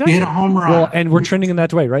a Exactly. home Well, run. and we're trending in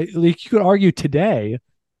that way, right? Like you could argue today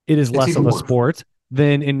it is It's less of even a worse. sport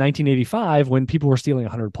than in 1985 when people were stealing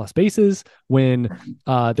 100 plus bases, when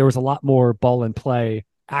there was a lot more ball and play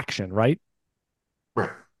action, right? Right.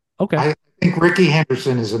 Okay. I think Ricky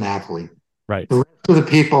Henderson is an athlete. Right. The rest of the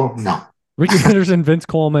people, no. Ricky Henderson, Vince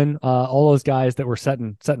Coleman, all those guys that were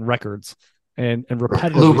setting records and Right.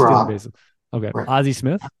 repetitively Lou stealing Brock. bases. Okay. Right. Ozzie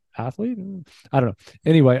Smith, athlete? I don't know.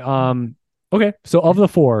 Anyway, okay. So of the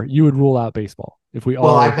four, you would rule out baseball if we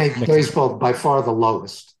Well, I all make mix it. baseball by far the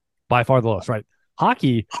lowest. By far the lowest, right?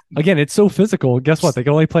 Hockey, again, it's so physical. Guess what? They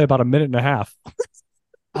can only play about a minute and a half.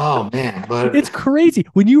 Oh man, It's but crazy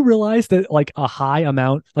when you realize that like a high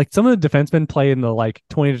amount, like some of the defensemen play in the like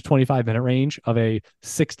 20 to 25-minute range of a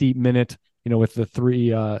 60-minute, with the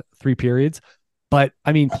three periods. But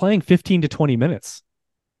I mean, playing 15 to 20 minutes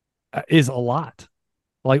is a lot,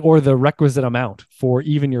 like, or the requisite amount for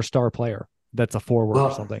even your star player that's a forward or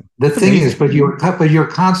well, something. the It's thing is, amazing. but you're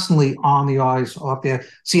constantly on the ice, off the.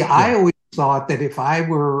 See, I Yeah. always thought that if I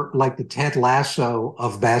were like the Ted Lasso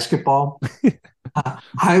of basketball,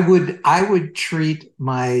 I would have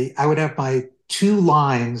my two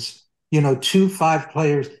lines, two five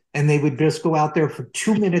players, and they would just go out there for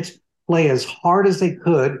 2 minutes, play as hard as they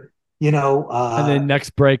could, you know, And then next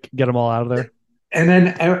break, get them all out of there. and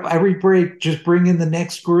then every break, just bring in the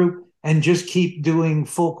next group and just keep doing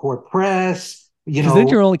full court press, Because then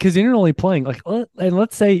you're only playing like, and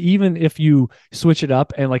let's say even if you switch it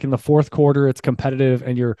up and like in the fourth quarter it's competitive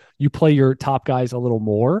and you play your top guys a little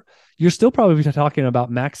more, you're still probably talking about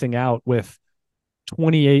maxing out with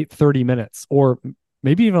 28, 30 minutes, or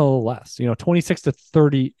maybe even a little less, 26 to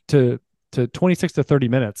 30 to 26 to 30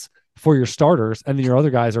 minutes for your starters, and then your other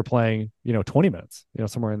guys are playing 20 minutes,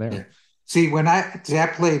 somewhere in there. Yeah. See, I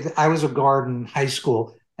played, I was a guard in high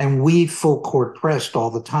school, and we full court pressed all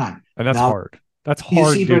the time. And that's Now, hard. That's you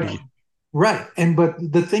hard see, but duty. right, but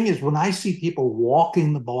the thing is, when I see people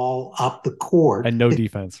walking the ball up the court, And no it's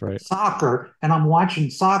defense, right? soccer, and I'm watching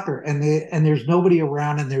soccer, and there's nobody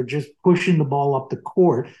around, and they're just pushing the ball up the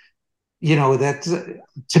court. That's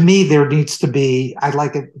to me, there needs to be. I'd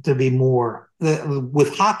like it to be more.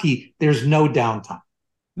 With hockey, there's no downtime.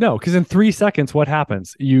 No, because in 3 seconds, what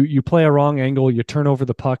happens? You play a wrong angle, you turn over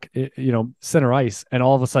the puck, center ice, and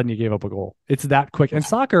all of a sudden you gave up a goal. It's that quick. And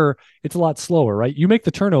soccer, it's a lot slower, right? You make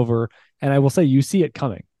the turnover, and I will say you see it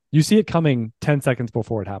coming. You see it coming 10 seconds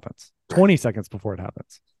before it happens, 20 seconds before it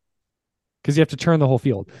happens, because you have to turn the whole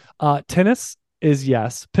field. Tennis is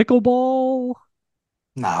yes. Pickleball,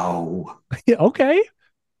 No, okay.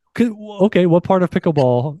 Okay, what part of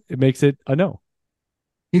pickleball it makes it a no?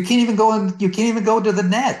 you can't even go in. You can't even go to the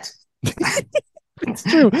net. It's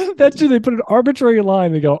true. That's true. They put an arbitrary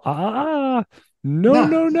line. They go, no, No,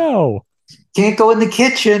 no, no. can't go in the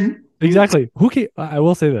kitchen. Exactly. I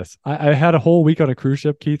will say this. I had a whole week on a cruise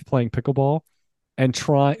ship, Keith, playing pickleball and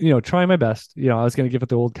trying my best. I was going to give it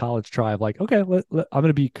the old college try of like, okay, I'm going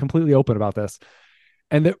to be completely open about this.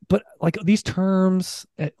 But like these terms,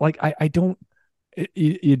 like I don't,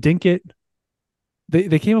 you dink it.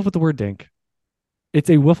 They came up with the word dink. It's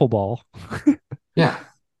a wiffle ball. Yeah,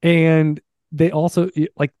 And they also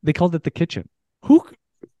like they called it the kitchen. Who?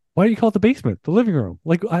 Why do you call it the basement, the living room?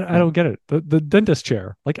 Like, I don't get it. The dentist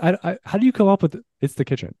chair. Like, how do you come up with it? It's the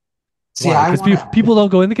kitchen? See, Why? I Because want to people don't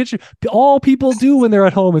go in the kitchen. All people do when they're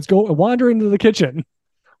at home is go wander into the kitchen.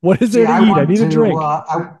 What is see. there to I eat? I want need a to. drink.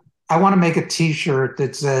 I want to make a T-shirt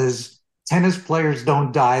that says "Tennis players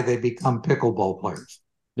don't die; they become pickleball players."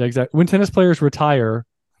 Yeah, exactly. When tennis players retire,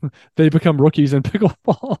 they become rookies in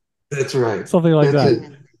pickleball. That's right. Something like That's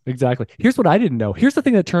that. it. Exactly. Here's what I didn't know. Here's the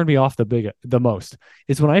thing that turned me off the most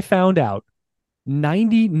is when I found out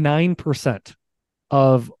 99%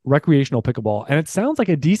 of recreational pickleball, and it sounds like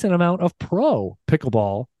a decent amount of pro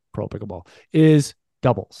pickleball is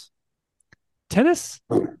doubles. Tennis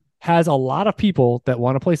has a lot of people that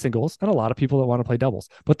want to play singles and a lot of people that want to play doubles.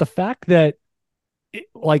 But the fact that,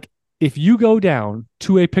 like, if you go down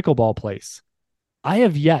to a pickleball place, I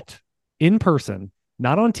have yet in person,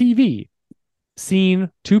 not on TV, seen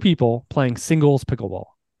two people playing singles pickleball.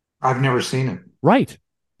 I've never seen it. Right.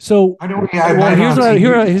 So, I don't. I've well, had it on TV.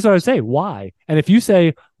 here's what I would say. Why? And if you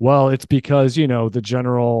say, well, it's because, the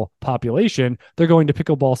general population, they're going to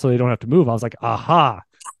pickleball so they don't have to move. I was like, aha,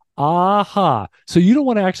 aha. So you don't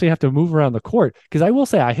want to actually have to move around the court. Because I will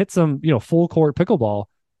say I hit some, full court pickleball.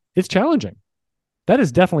 It's challenging. That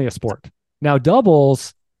is definitely a sport. Now,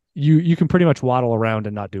 doubles, you can pretty much waddle around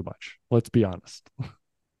and not do much. Let's be honest.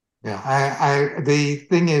 Yeah. The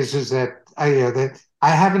thing is that I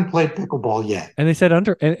haven't played pickleball yet. And they said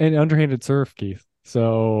and underhanded serve, Keith.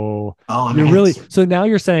 So Oh, you're really enhanced. so now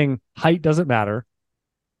you're saying height doesn't matter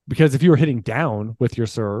because if you were hitting down with your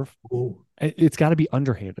serve, Ooh. it's got to be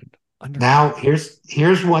underhanded. Underhanded. Now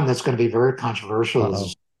here's one that's going to be very controversial. Oh,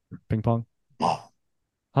 Is ping pong, volleyball.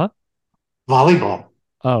 huh? Volleyball.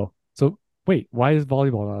 Oh, so wait, why is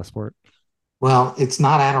volleyball not a sport? Well, it's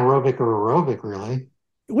not anaerobic or aerobic, really.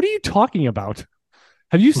 What are you talking about?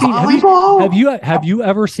 Have you seen? Volleyball? Have you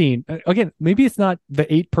ever seen? Again, maybe it's not the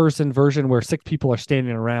 8-person version where 6 people are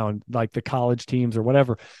standing around like the college teams or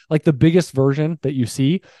whatever, like the biggest version that you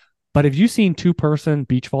see. But have you seen 2-person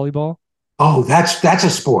beach volleyball? Oh, that's a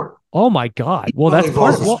sport. Oh my God! Well, that's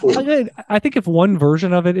part Volleyball's of. a Well, sport. I think if one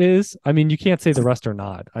version of it is, I mean, you can't say the rest are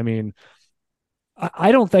not. I mean,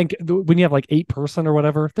 I don't think when you have like 8-person or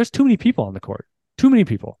whatever, there's too many people on the court. Too many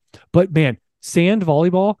people. But man, sand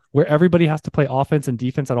volleyball, where everybody has to play offense and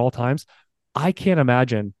defense at all times, I can't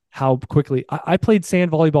imagine how quickly. I played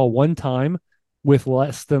sand volleyball one time with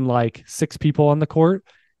less than like 6 people on the court.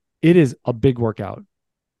 It is a big workout.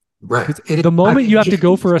 Right. Because the moment you have to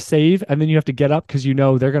go for a save and then you have to get up because they're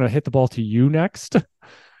going to hit the ball to you next, and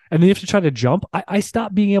then you have to try to jump. I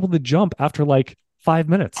stopped being able to jump after like 5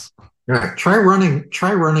 minutes. Right. Try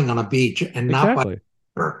running on a beach and not by Exactly.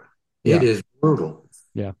 water. It Yeah. is brutal.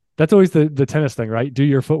 Yeah. That's always the tennis thing, right? Do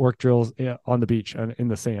your footwork drills on the beach and in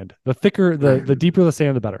the sand. The thicker, Right. the deeper the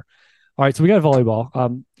sand, the better. All right, so we got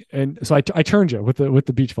volleyball. And so I turned you with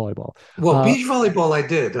the beach volleyball. Well, beach volleyball I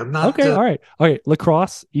did. I'm not. Okay, all right, okay.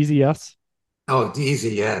 Lacrosse, easy yes, Oh, easy,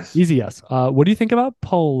 yes. easy yes. What do you think about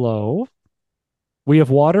polo? We have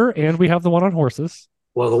water and we have the one on horses.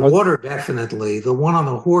 Well, the Are, water definitely. The one on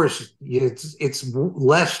the horse, it's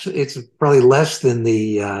less. It's probably less than the.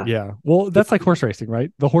 yeah, well, that's like horse racing,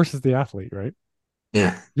 right? The horse is the athlete, right?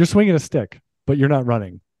 Yeah. You're swinging a stick, but you're not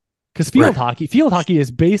running. Because Right. field hockey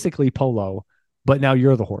is basically polo, but now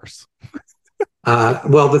you're the horse.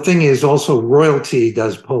 Well, the thing is also royalty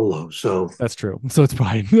does polo, so That's true. So it's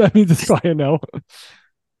fine. That means it's probably a no.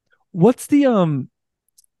 What's the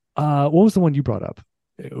what was the one you brought up?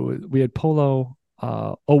 We had polo,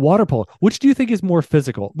 water polo. Which do you think is more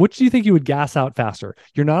physical? Which do you think you would gas out faster?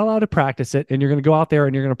 You're not allowed to practice it, and you're going to go out there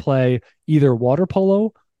and you're going to play either water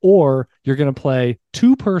polo or you're going to play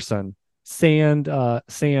 2-person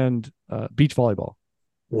beach volleyball.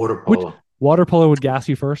 water Which polo. water polo would gas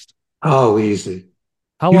you first? Oh, easy.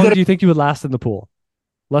 How You long got do you think you would last in the pool?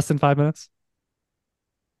 Less than 5 minutes?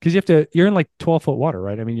 Because you're in like 12-foot water,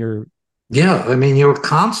 right? I mean, Yeah, I mean, you're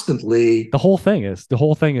constantly, the whole thing is that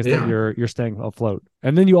yeah, you're staying afloat,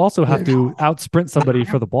 and then you also have to yeah, out sprint somebody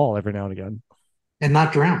for the ball every now and again, and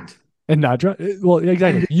not drowned. and not well,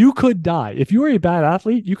 exactly. And, You could die if you were a bad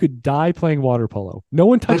athlete. You could die playing water polo. No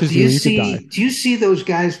one but touches you, and you could die. do you see those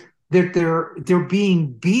guys? They're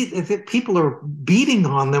being beat. People are beating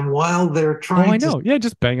on them while they're Oh, I trying to. know. Yeah,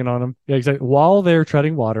 just banging on them. Yeah, exactly. While they're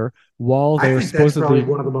treading water, while I they're think that's probably supposedly,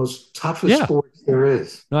 one of the most toughest yeah. sports there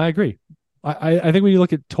is. No, I agree. I think when you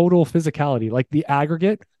look at total physicality, like the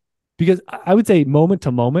aggregate, because I would say moment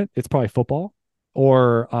to moment, it's probably football,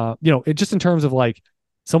 or it just in terms of like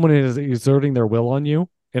someone is exerting their will on you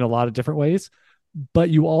in a lot of different ways, but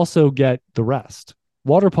you also get the rest.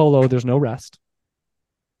 Water polo, there's no rest,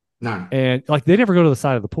 No. and like they never go to the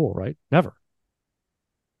side of the pool, right? Never.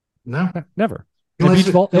 No, Never. And unless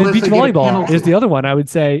and unless beach they get a volleyball is the penalty. other one. I would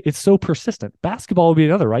say it's so persistent. Basketball would be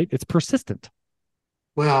another, right? It's persistent.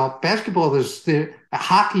 Well, basketball is the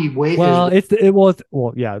hockey way is Well,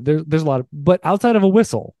 well, yeah. There's a lot of, but outside of a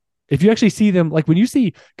whistle, if you actually see them, like when you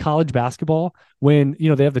see college basketball, when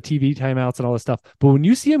they have the TV timeouts and all this stuff, but when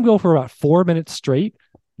you see them go for about 4 minutes straight,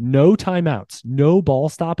 no timeouts, no ball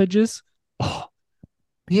stoppages, oh,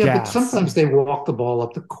 yeah, but gas. sometimes they walk the ball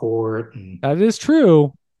up the court. And That is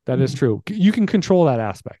true. That is true. You can control that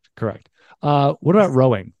aspect. Correct. What about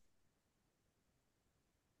rowing?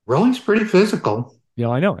 rowing's pretty physical.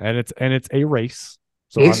 I know, and it's a race,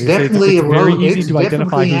 so It's obviously definitely it's a very row. easy It's to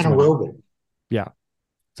identify definitely who's winning. anaerobic. Yeah,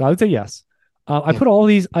 so I would say yes. I Yeah. put all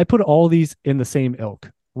these. I put all these in the same ilk: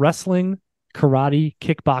 wrestling, karate,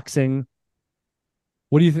 kickboxing.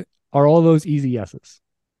 What do you think? Are all those easy yeses?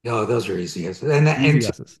 No, those are easy. And Easy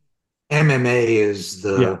yeses. MMA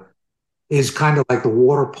Yeah, is kind of like the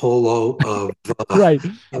water polo right.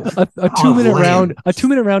 A two of minute round. land. A 2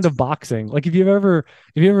 minute round of boxing. Like if you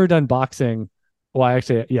ever done boxing. Well,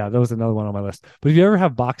 actually, yeah, that was another one on my list. But if you ever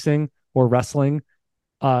have boxing or wrestling,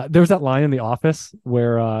 there was that line in The Office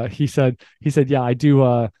where he said, yeah, I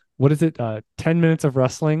do what is it, 10 minutes of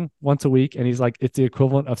wrestling once a week, and he's like, it's the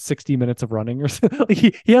equivalent of 60 minutes of running or something. Like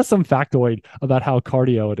he has some factoid about how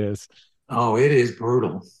cardio it is. Oh, it is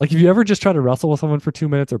brutal. Like if you ever just try to wrestle with someone for 2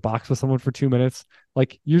 minutes or box with someone for 2 minutes,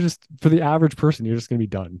 like you're just, for the average person, you're just gonna be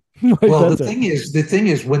done. Like Well, that's it. the thing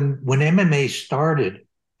is when MMA started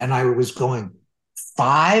and I was going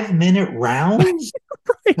 5 minute rounds,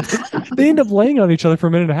 They end up laying on each other for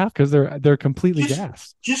a minute and a half because they're completely just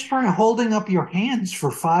gassed. just try holding up your hands for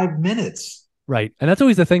 5 minutes. Right. And that's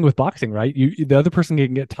always the thing with boxing, right? The other person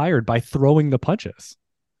can get tired by throwing the punches.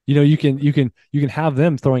 You can have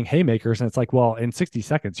them throwing haymakers, and it's like, well, in 60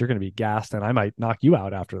 seconds you're going to be gassed and I might knock you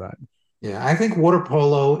out after that. Yeah, I think water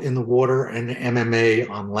polo in the water and MMA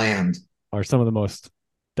on land Are some of the most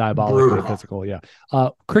diabolically brutal. physical. Yeah.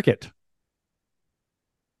 Cricket.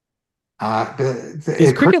 Is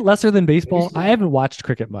The cricket lesser than baseball? I haven't watched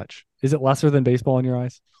cricket much. Is it lesser than baseball in your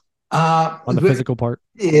eyes on the the physical part?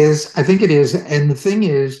 is I think it is, and the thing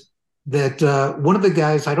is that one of the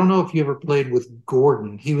guys, I don't know if you ever played with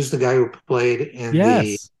Gordon. He was the guy who played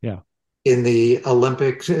Yes. Yeah. in the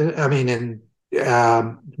Olympics. I mean, in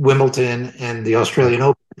Wimbledon and the Right. Australian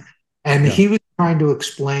Open, and Yeah. he was trying to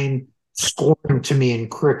explain scoring to me in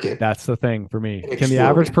cricket. That's the thing for me. Can the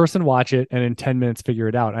average Exploding. person watch it and in 10 minutes figure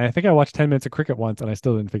it out? And I think I watched 10 minutes of cricket once and I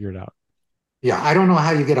still didn't figure it out. Yeah, I don't know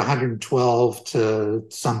how you get 112 to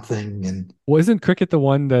something, and Well, isn't cricket the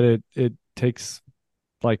one that it takes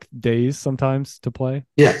like days sometimes to play?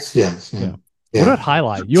 yes, yes, yeah, Yeah. What yeah. about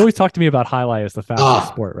highlight? You always talk to me about highlight as the fastest Ah,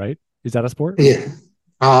 sport, right? Is that a sport? yeah.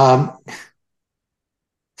 Um,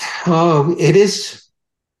 oh, it is.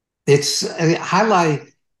 It's highlight.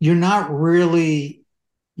 You're not really.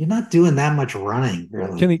 You're not doing that much running, Can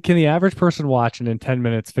really. the average person watch and in 10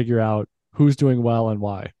 minutes figure out who's doing well and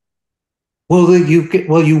why?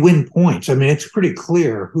 You win points. I mean, it's pretty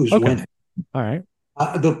clear who's Okay. winning. All right.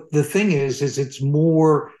 The thing is it's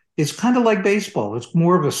more. It's kind of like baseball. It's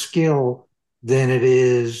more of a skill than it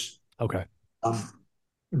is Okay. um,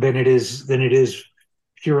 than it is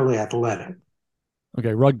purely athletic.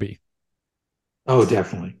 Okay. Rugby. Oh,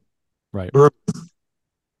 definitely. Right.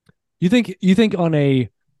 You think on a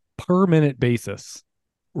per minute basis,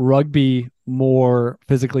 rugby more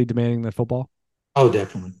physically demanding than football? Oh,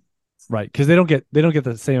 definitely. Right. Because they don't get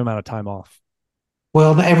the same amount of time off.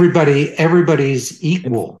 Well, everybody's In,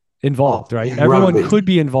 equal involved, right? in Everyone rugby. could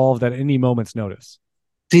be involved at any moment's notice.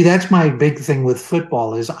 See, that's my big thing with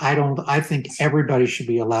football is I think everybody should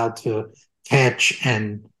be allowed to catch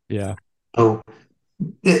and Yeah. oh,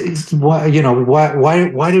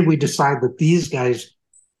 why did we decide that these guys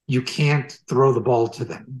you can't throw the ball to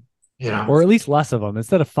them? You know, Or at least less of them.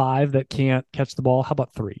 Instead of five that can't catch the ball, how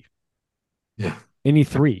about three? yeah. Any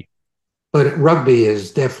three? But rugby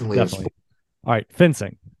is definitely a Definitely. sport. All right.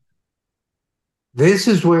 Fencing.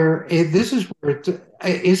 Isn't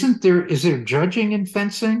there is there judging in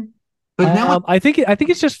fencing? But now I think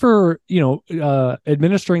it's just for,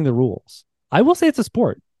 administering the rules. I will say it's a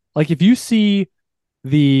sport. Like if you see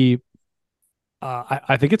the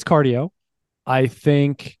I think it's cardio. I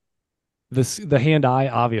think the hand eye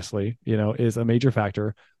obviously, is a major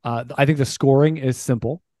factor. I think the scoring is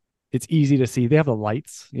simple. It's easy to see. They have the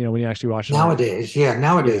lights, when you actually watch it on. nowadays, yeah, Yeah.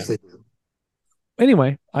 nowadays they do.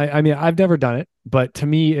 Anyway, I mean I've never done it, but to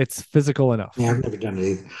me it's physical enough. Yeah, I've never done it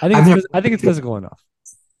either. I think I've never. I think it's physical enough.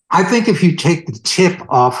 I think if you take the tip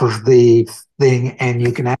off of the thing and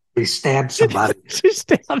you can actually stab somebody. She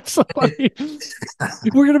stabbed somebody.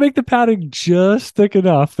 We're gonna make the padding just thick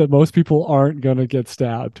enough that most people aren't gonna get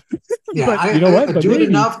stabbed. Yeah, But you know what? I But do it maybe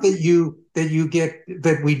enough that you get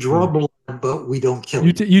that we draw yeah. blood, but we don't kill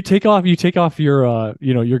you. You take off your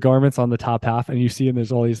your garments on the top half, and you see, and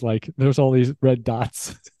there's all these red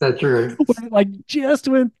dots That's right. where it like just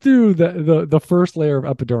went through the first layer of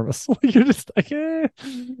epidermis. You're just like, you're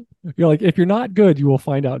like, if you're not good, you will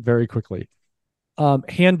find out very quickly.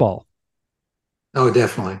 Handball. Oh,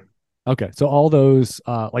 definitely. Okay, so all those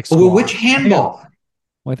like Well, squash. which handball?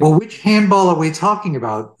 Well, I think. Well, which handball are we talking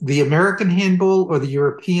about? The American handball or the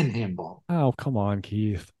European handball? Oh, come on,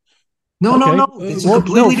 Keith. No, no, Okay, no. It's a well, no,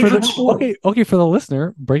 completely different sport. okay, for the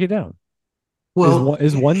listener, break it down. Well,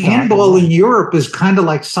 Is one not and handball why? in Europe is kind of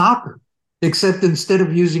like soccer, except instead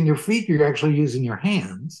of using your feet, you're actually using your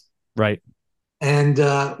hands. Right. And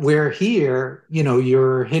where here,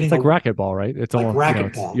 you're It's hitting like racquetball, right? It's like almost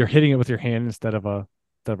racquetball. you're hitting it with your hand instead of a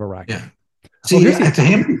racket. Yeah. Well, See, at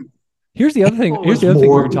the here's the other thing. handball Here's was the other thing we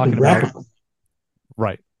more were the talking about. racquetball.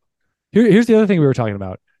 Right. Here's the other thing we were talking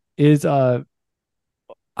about is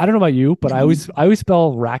I don't know about you, but I always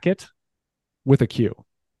spell racket with a Q.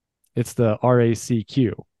 It's the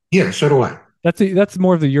RACQ. Yeah, so do I. That's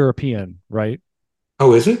more of the European, right?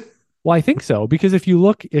 Oh, is it? Well, I think so because if you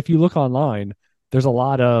look online, there's a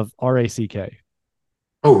lot of RACK.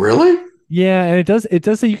 Oh, really? Yeah, and it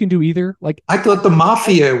does say you can do either. Like I thought the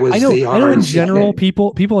mafia was the I know in general RACK.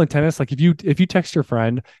 people in tennis, like if you text your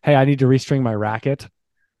friend, hey, I need to restring my racket,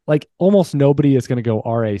 like almost nobody is going to go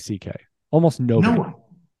RACK. Almost nobody. No,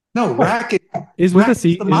 no, Right. racket. Is with a Racket's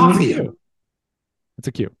C, the is with a mafia. Q. It's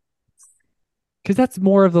a Q. Because that's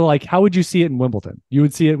more of the like, how would you see it in Wimbledon? You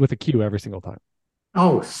would see it with a Q every single time.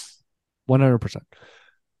 Oh, 100%.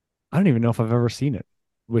 I don't even know if I've ever seen it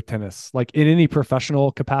with tennis, like in any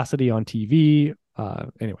professional capacity on TV.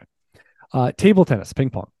 Anyway, table tennis, ping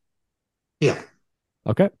pong. yeah.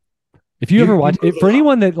 Okay. If you ever watch it, for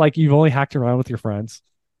anyone that like you've only hacked around with your friends,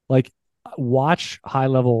 like watch high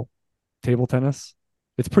level table tennis.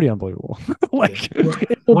 It's pretty unbelievable. Like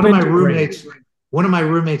One of my roommates, one of my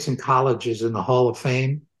roommates in college is in the Hall of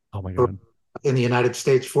Fame Oh my god. in the United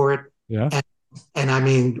States for it. Yeah. And I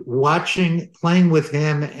mean, playing with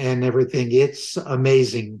him and everything, it's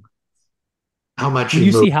amazing how much When he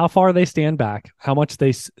you moves. see how far they stand back, how much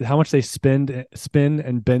they spin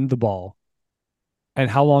and bend the ball, and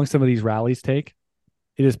how long some of these rallies take,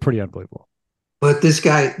 it is pretty unbelievable. But this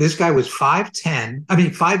guy was 5'10", I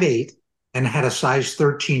mean 5'8", and had a size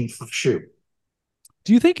 13 shoe.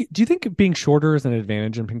 Do you think being shorter is an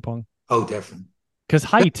advantage in ping pong? Oh, definitely. Because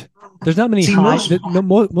height, there's not many See, high.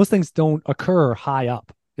 most Most things don't occur high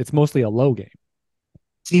up. It's mostly a low game.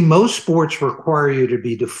 most sports require you to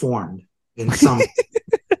be deformed in some.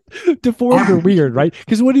 Deformed or weird, right?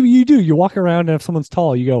 Because what do? You walk around and if someone's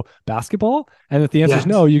tall, you go basketball, and if the answer is Yes.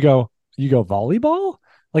 no, you go volleyball.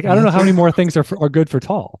 Like I don't know Yes. how many more things are good for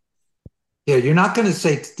tall. Yeah, you're not going to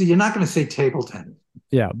say table tennis.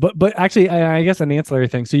 Yeah, but actually, I guess an ancillary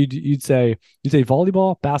thing. So you'd say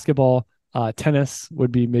volleyball, basketball, tennis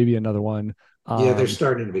would be maybe another one. Yeah, they're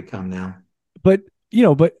starting to become now. But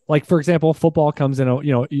like for example, football comes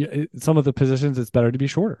in. Some of the positions it's better to be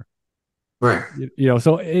shorter. Right.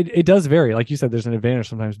 So it does vary. Like you said, there's an advantage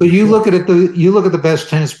sometimes. But you look at the best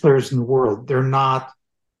tennis players in the world. They're not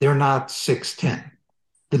 6'10".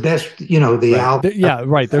 The best, the right. Yeah,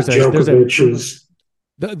 right. There's a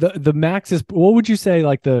the max is, what would you say,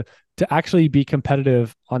 like to actually be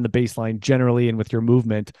competitive on the baseline generally and with your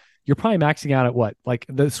movement, you're probably maxing out at what? Like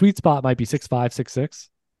the sweet spot might be 6'5", 6'6".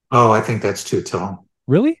 Oh, I think that's too tall.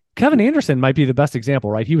 Really? Kevin Anderson might be the best example,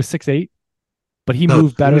 right? He was 6'8", but he No,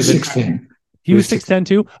 moved better he was than 16. he was 6'10"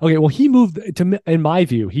 too. Okay, well he moved in my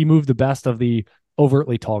view, he moved the best of the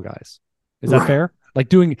overtly tall guys. Is that Right. fair? Like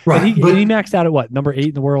doing Right, and but- he maxed out at what? Number 8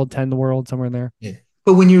 in the world, 10 in the world, somewhere in there. Yeah.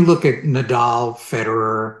 But when you look at Nadal,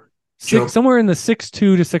 Federer, Somewhere in the 6'2"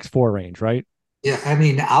 to 6'4" range, right? yeah, I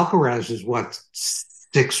mean Alcaraz is what,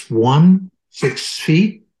 6'1", 6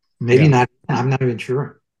 feet, maybe Yeah. not. I'm not even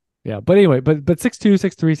sure. Yeah, but anyway, but 6'2",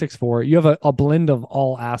 6'3", 6'4", you have a blend of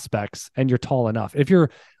all aspects, and you're tall enough. If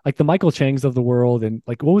you're like the Michael Changs of the world, and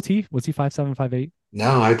like what was he? Was he 5'7", 5'8"?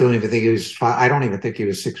 No, I don't even think he was. I don't even think he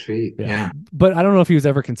was 6 feet. Yeah. Yeah. But I don't know if he was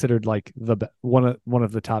ever considered like one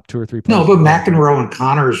of the top 2 or 3 players. No, but McEnroe and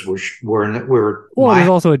Connors were. Well, there's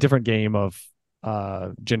also a different game of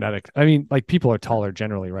genetic. I mean, like people are taller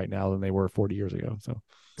generally right now than they were 40 years ago. So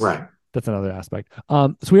right. that's another aspect.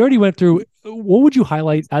 So we already went through. What would you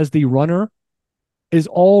highlight as the runner is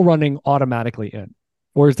all running automatically in,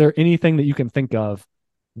 or is there anything that you can think of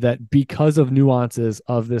that because of nuances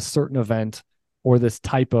of this certain event or this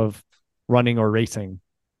type of running or racing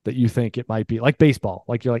that you think it might be, like baseball?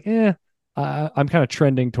 Like you're like, I'm kind of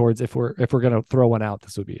trending towards if we're gonna throw one out,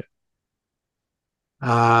 this would be it.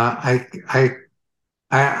 I I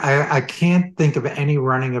I can't think of any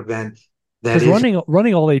running event that Because is,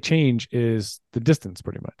 running all they change is the distance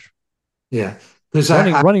pretty much. yeah, because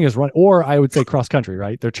Running is run, or I would say cross country,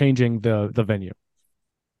 right? They're changing the venue.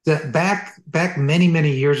 back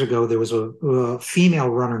many years ago there was a female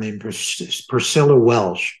runner named Priscilla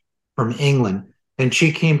Welsh from England, and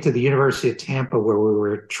she came to the University of Tampa where we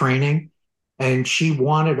were training, and she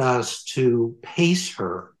wanted us to pace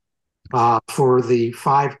her for a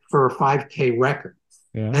 5K record.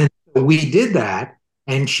 Yeah. And we did that,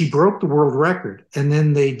 and she broke the world record. And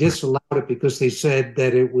then they disallowed it because they said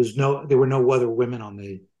that there were no other women on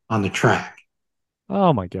the track,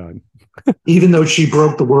 Oh my God. even though she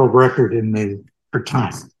broke the world record in the her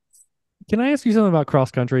time. Can I ask you something about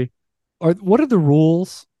cross country? What are the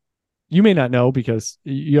rules? You may not know because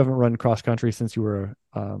you haven't run cross country since you were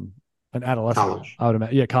an adolescent. College. I would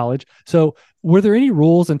imagine, yeah, college. So, were there any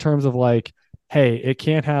rules in terms of like, hey, it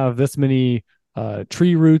can't have this many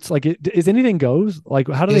tree roots? Like, is anything goes? Like,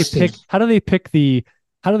 how do they pick? Distance. How do they pick the?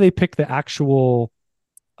 How do they pick the actual,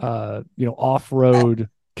 off road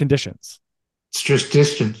conditions? It's just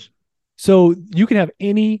distance. So you can have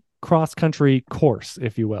any cross country course,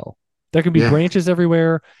 if you will. There can be Yeah. branches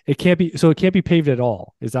everywhere. It can't be paved at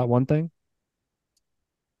all. Is that one thing?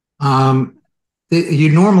 Um, you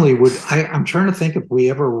normally would. I'm trying to think if we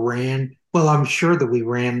ever ran. Well, I'm sure that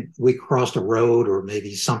we crossed a road or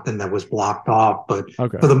maybe something that was blocked off, but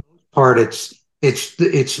Okay. for the most part,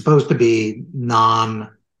 it's supposed to be and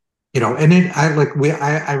then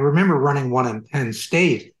I remember running one in Penn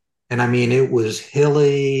State, and I mean it was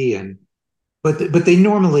hilly, but they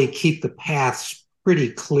normally keep the paths pretty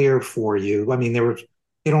clear for you. I mean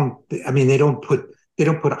they don't I mean they don't put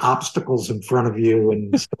obstacles in front of you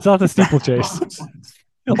and It's not the steeplechase.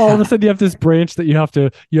 All of a sudden you have this branch that you have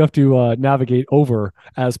to navigate over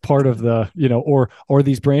as part of the, or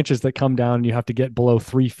these branches that come down and you have to get below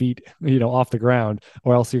 3 feet, off the ground,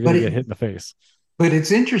 or else you're going but to get it, hit in the face. but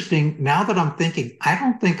it's interesting now that I'm thinking. I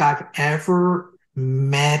don't think I've ever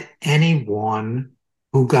met anyone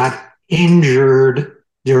who got injured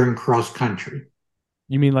during cross country.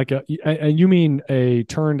 You mean like you mean a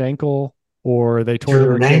turned ankle, or they tore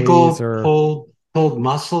their Turned Achilles, ankle, or pulled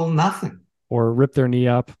muscle, nothing. ripped their knee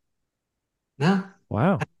up? No,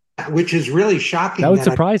 Wow. which is really That shocking would that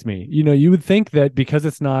I surprise me. You would think that because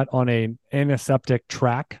it's not on a antiseptic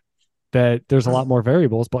track, that there's a lot more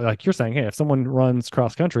variables. But like you're saying, hey, if someone runs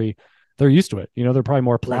cross country, they're used to it. They're probably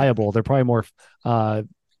more right. pliable. They're probably more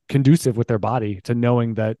conducive with their body to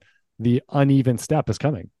knowing that the uneven step is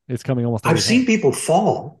coming. It's coming almost every I've time. seen people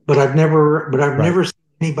fall, but I've Right. never seen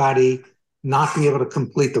anybody not be able to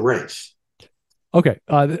complete the race. Okay.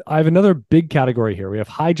 I have another big category here. We have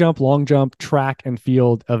high jump, long jump, track and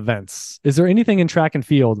field events. Is there anything in track and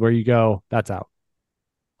field where you go, that's out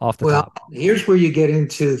off the Well, top? here's where you get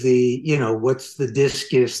into what's the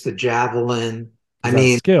discus, the javelin. I Because that's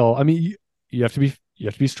mean, skill. I mean, you have to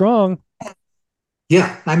be strong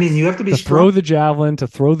yeah, I mean, you have to be to strong. throw the javelin, to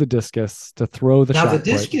throw the discus, to throw the Now, shot put.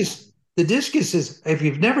 the discus is, if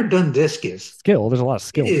you've never done discus, Skill. There's a lot of it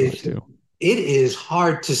skill to it is too. it is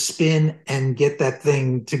hard to spin and get that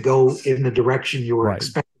thing to go in the direction you were Right.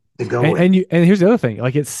 expecting to go And in. here's the other thing.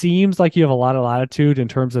 Like it seems like you have a lot of latitude in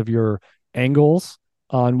terms of your angles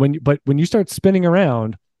but when you start spinning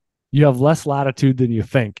around, you have less latitude than you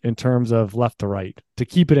think in terms of left to right to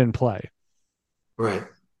keep it in play. Right.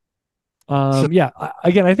 So Yeah.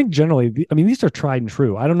 Again, I think generally, I mean, these are tried and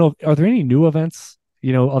true. I don't know. Are there any new events,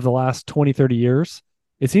 of the last 20, 30 years?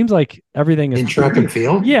 It seems like everything is in track and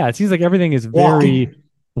field, yeah, it seems like everything is very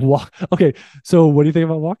walking, okay. So what do you think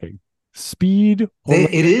about walking? Speed, it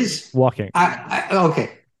Olympic, is. walking.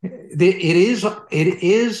 Okay. It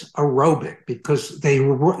is aerobic because they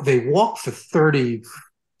walk for 30K,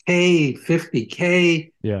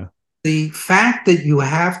 50K. Yeah. The fact that you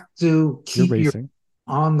have to You're keep your racing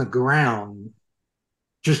on the ground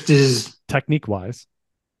just is, technique wise.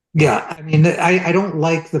 yeah. I mean, I don't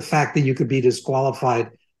like the fact that you could be disqualified.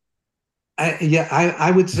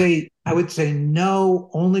 I would say no,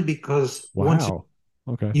 only because once Wow.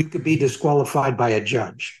 Okay. you could be disqualified by a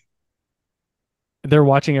judge. They're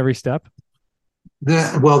watching every step.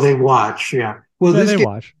 Well, they watch, yeah. Well, Yeah, they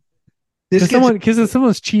watch. this gets Because if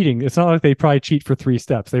someone's cheating, it's not like they probably cheat for 3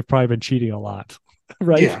 steps. They've probably been cheating a lot.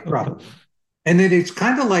 Right. yeah, probably. And then it's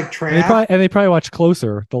kind of like And they triathlon. probably watch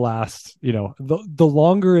closer the last, the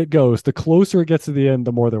longer it goes, the closer it gets to the end,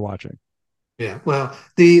 the more they're watching. Yeah. Well,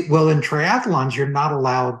 in triathlons, you're not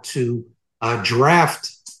allowed to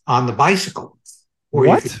draft on the bicycle, or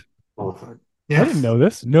you could What? qualify. I Yeah, didn't know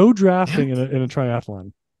this. No yeah. drafting in a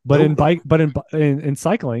triathlon, but in Nope. bike, but in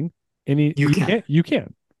cycling, any You can. you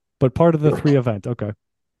can, but part of the three event. Okay.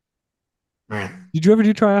 Right. Did you ever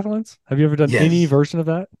do triathlons? Have you ever done any Yes. version of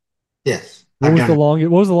that? Yes. What I've was done the it. long?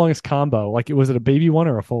 What was the longest combo? Like, was it a baby one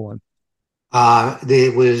or a full one?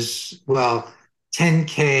 It was, well,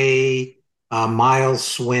 10K, a mile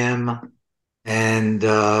swim, and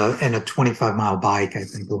a 25-mile bike, I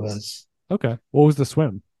think it was. Okay. What was the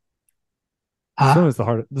swim? The swim Huh? is the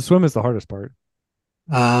hard. The swim is the hardest part.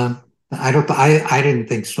 Uh, I didn't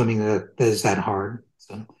think swimming is that hard.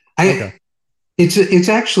 So Okay. I it's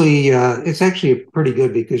actually pretty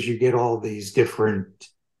good because you get all these different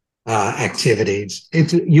activities.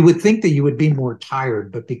 You would think that you would be more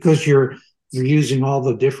tired, but because you're using all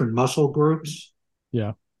the different muscle groups,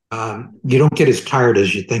 Yeah. you don't get as tired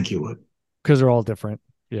as you think you would. Because they're all different.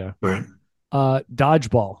 Yeah. Right?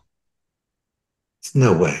 Dodgeball. It's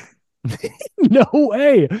no way. No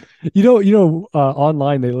way.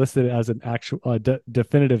 Online they listed it as an actual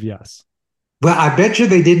definitive yes. Well, I bet you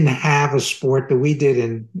they didn't have a sport that we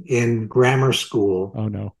did in grammar school. Oh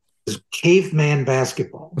no. It was caveman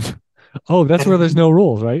basketball. Oh, that's where there's And no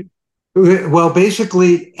rules, right? well,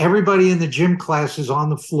 basically, everybody in the gym class is on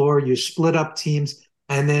the floor. You split up teams,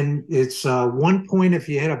 and then it's 1 point if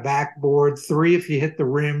you hit a backboard, three if you hit the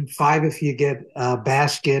rim, five if you get a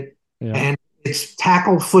basket, Yeah. and it's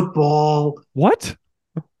tackle football. What?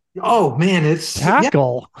 Oh man, it's yeah.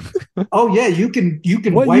 Tackle. Oh yeah, you can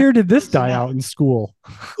What wipe year did a this person die out out. in school?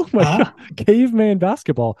 Oh my Huh? god. Caveman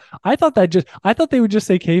basketball. I thought they would just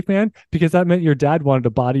say caveman because that meant your dad wanted to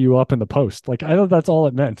body you up in the post. Like I thought that's all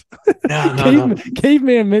it meant. No, no, no.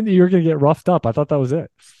 Caveman meant you were gonna get roughed up. I thought that was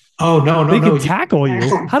it. Oh no, no, They no. can You tackle you.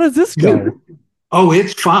 tackle. How does this go? Oh,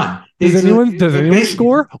 it's fun. Does anyone Basically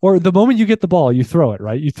score? Or the moment you get the ball, you throw it,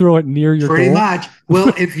 right? You throw it near your pretty goal. much.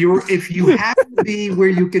 Well, if you happen to be where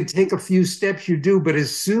you can take a few steps, you do. But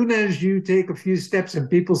as soon as you take a few steps and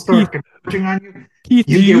people Keith, start converging on you, Keith,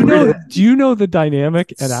 you get rid of it. do you know the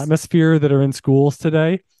dynamic and atmosphere that are in schools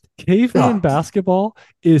today? Caveman No, basketball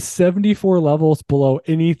is 74 levels below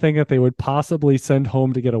anything that they would possibly send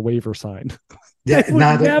home to get a waiver signed. They would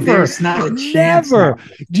never, there's not a chance never. now.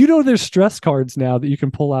 Do you know there's stress cards now that you can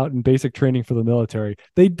pull out in basic training for the military?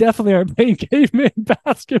 They definitely aren't playing caveman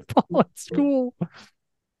basketball at school.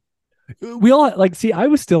 We all like see. I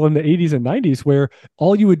was still in the 80s and 90s where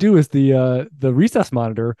all you would do is the recess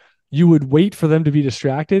monitor. You would wait for them to be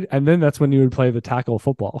distracted, and then that's when you would play the tackle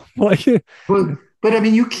football. Like, But I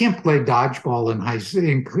mean, you can't play dodgeball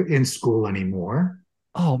in school anymore.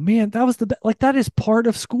 oh man, that was like that is part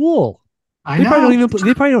of school. I They probably know. don't even.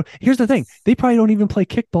 They probably don't. Here's the thing: they probably don't even play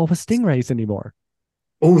kickball with stingrays anymore.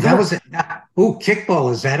 Oh, I that don't. was it. Oh,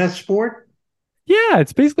 kickball, is that a sport? Yeah,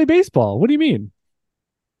 it's basically baseball. What do you mean?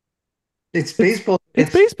 It's It's baseball.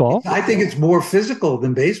 it's baseball. I think it's more physical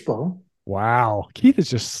than baseball. Wow, Keith is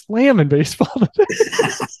just slamming baseball.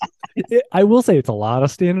 I will say it's a lot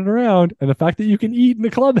of standing around, and the fact that you can eat in the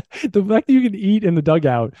club, the fact that you can eat in the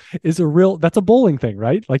dugout is a real. That's a bowling thing,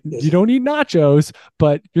 right? Like Yes, you don't eat nachos,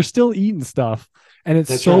 but you're still eating stuff, and it's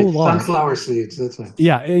that's so right. long. Sunflower seeds. That's right.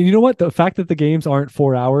 Yeah, and you know what? The fact that the games aren't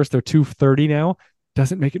 4 hours, they're 2:30 now,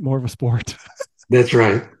 doesn't make it more of a sport. That's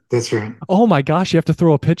right. That's right. Oh my gosh, you have to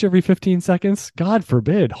throw a pitch every 15 seconds. God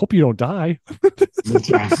forbid. Hope you don't die. That's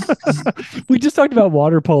right. We just talked about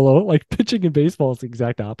water polo. Like pitching in baseball is the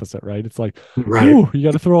exact opposite, right? It's like, Right. ooh, you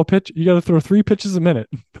got to throw a pitch. You got to throw 3 pitches a minute.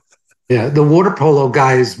 Yeah. The water polo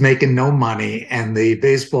guy is making no money, and the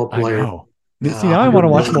baseball I player, know. See, now I want 100 to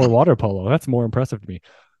watch more million. water polo. That's more impressive to me.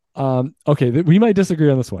 Okay, we might disagree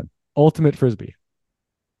on this one. Ultimate frisbee.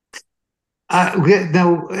 Now,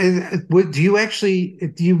 do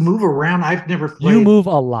you move around? I've never You played. move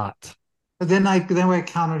a lot. Then I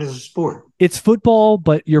count it as a sport. It's football,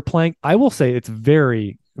 but you're playing. I will say it's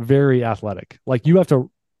very, very athletic. Like you have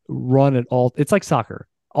to run it all. It's like soccer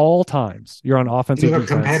all times. You're on offense or You're a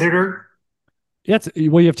defense. competitor. Yeah,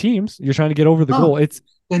 well, you have teams. You're trying to get over the goal. Oh, It's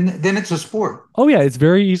then it's a sport. oh yeah, it's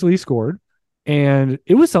very easily scored, and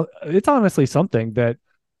it's honestly something that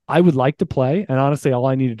I would like to play. And honestly, all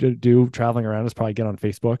I needed to do traveling around is probably get on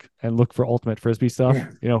Facebook and look for ultimate frisbee stuff.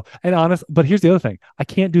 Yeah. But here's the other thing: I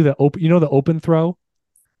can't do the open. The open throw.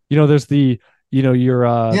 There's your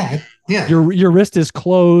Yeah, yeah. your wrist is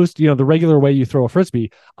closed. The regular way you throw a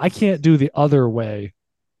frisbee. I can't do the other way.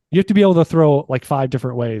 You have to be able to throw like 5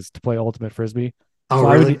 different ways to play ultimate frisbee. Oh,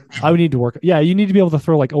 So really? I would need to work. Yeah, you need to be able to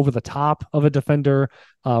throw like over the top of a defender,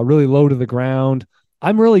 really low to the ground.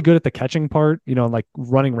 I'm really good at the catching part, and like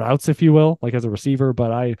running routes, if you will, like as a receiver.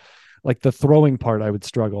 But I like the throwing part. I would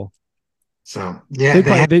struggle. So yeah, They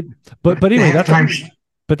probably they but the anyway, halftime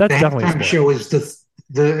the that's definitely a halftime sport. show is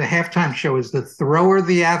the halftime show is the thrower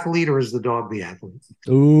the athlete or is the dog the athlete?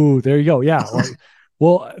 Ooh, there you go. Yeah.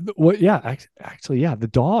 Yeah, actually, yeah, the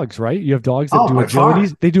dogs, right? You have dogs that Oh, do by agility.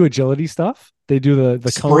 far. They do agility stuff. They do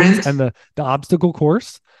the cones Sprint. and the obstacle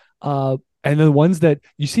course. Uh, and the ones that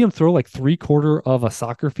you see them throw like 3/4 of a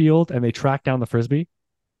soccer field and they track down the frisbee.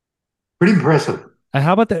 Pretty impressive. And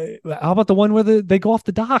how about the one where they go off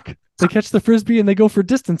the dock? They catch the frisbee and they go for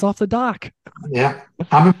distance off the dock. Yeah,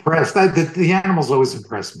 I'm impressed. The animals always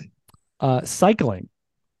impress me. Cycling,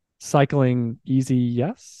 cycling, easy,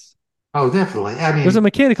 yes. Oh, definitely. I There's a mean,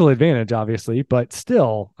 mechanical advantage, obviously, but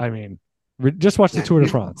still, I mean, just watch the yeah, Tour de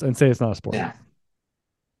France and say it's not a sport. yeah,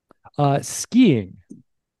 Skiing,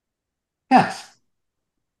 yes.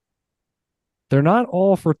 they're not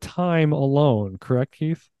all for time alone, correct,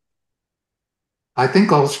 Keith? I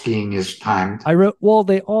think all skiing is timed. I wrote, well,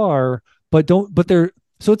 they are, but they're,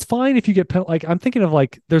 so it's fine if you get, like, I'm thinking of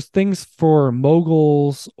like, there's things for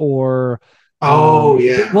moguls or, Oh,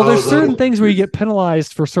 yeah. well, Oh, there's certain those. things where you get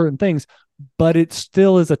penalized for certain things, but it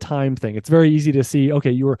still is a time thing. It's very easy to see.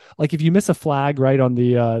 Okay, you were like if you miss a flag right on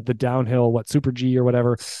the downhill, what Super G or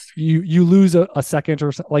whatever, you lose a second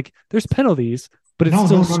or something. Like there's penalties, but it's No,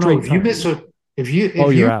 still no, no, no. straight time. Oh,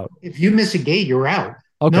 you're out. If you miss a gate, you're out.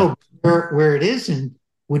 Okay. No, where it isn't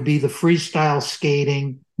would be the freestyle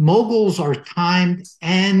skating. Moguls are timed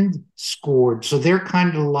and scored, so they're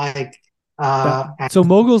kind of like That uh, so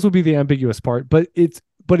moguls would be the ambiguous part, but it's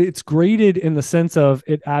graded in the sense of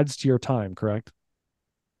it adds to your time, correct?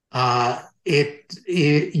 it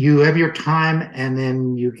you have your time and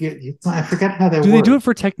then I forgot how that Do they do it works.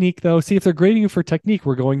 for technique though? See, if they're grading you for technique,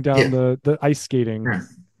 we're going down Yeah, the ice skating right,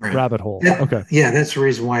 right. rabbit hole. Yeah, Okay. yeah, that's the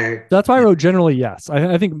reason why That's why I yeah, wrote generally yes.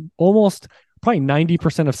 I think almost probably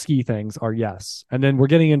 90% of ski things are yes. And then we're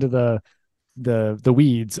getting into the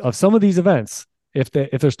weeds of some of these events. If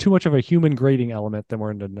there's too much of a human grading element, then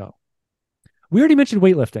we're into no. We already mentioned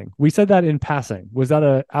weightlifting. We said that in passing. Was that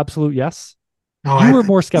a absolute yes? no, You were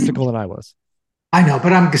more skeptical than I was. I know,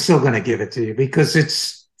 but I'm still going to give it to you because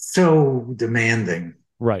it's so demanding.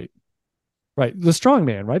 Right. Right. The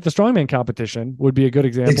strongman, right? The strongman competition would be a good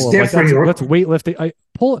It's example of like definitely that's weightlifting. I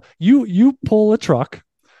pull you pull a truck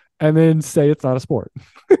and then say it's not a sport.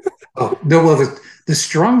 oh no. Well, the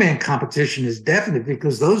strongman competition is definite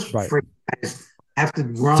because those Right. freak guys have to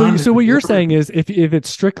So run so what and you're work. saying is if it's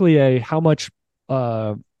strictly a how much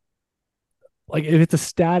uh like if it's a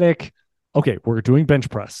static, okay, we're doing bench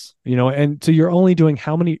press, and so you're only doing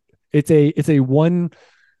how many, it's a one.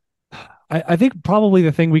 I think probably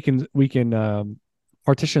the thing we can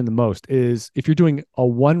partition the most is if you're doing a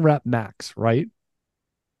 1 rep max, right?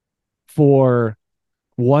 For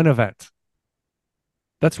one event.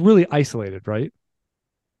 That's really isolated, right?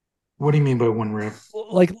 What do you mean by one rep?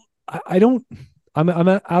 Like I don't I'm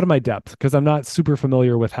out of my depth because I'm not super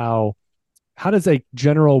familiar with how does a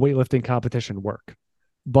general weightlifting competition work.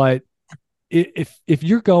 But if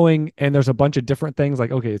you're going and there's a bunch of different things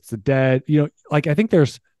like okay it's the dead like I think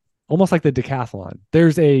there's almost like the decathlon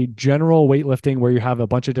there's a general weightlifting where you have a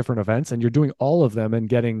bunch of different events and you're doing all of them and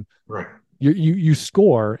getting Right. you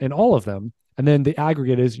score in all of them and then the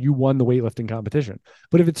aggregate is you won the weightlifting competition.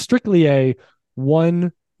 But if it's strictly a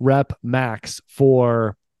 1 rep max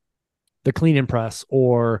for the clean and press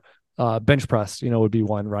or bench press would be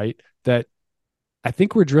one, right? That I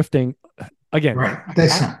think we're drifting again. Right.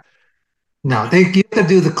 That's not. No, they you have to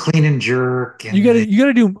do the clean and jerk you and gotta the you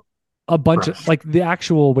gotta do a bunch of press. like the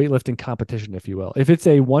actual weightlifting competition, if you will. If it's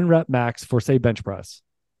a 1 rep max for say bench press,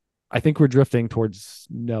 I think we're drifting towards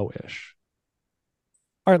no ish.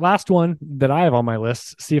 All right, last one that I have on my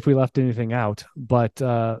list. See if we left anything out. But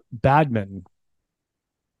badminton,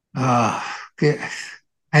 Uh,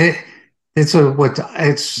 I, it's a what?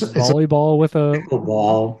 It's a volleyball with a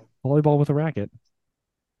pickleball. volleyball with a racket.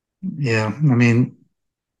 Yeah, I mean,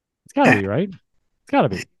 It's got to eh, be right. It's got to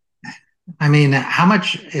be. I mean, how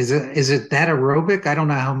much is it? Is it that aerobic? I don't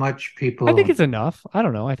know how much I think people. it's enough. I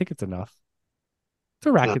don't know. I think it's enough. It's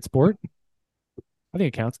a Uh, racket sport. I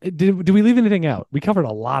think it counts. Did we leave anything out? We covered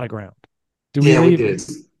a lot of ground. Do we yeah, we leave? did.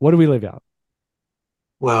 What do we leave out?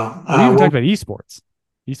 Well, We even well, talked about esports.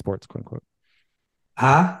 Esports, quote unquote.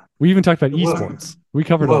 huh? We even talked about Well, esports. We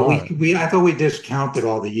covered a well, lot. we I thought we discounted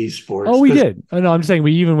all the Oh, esports we because did. No, I'm just saying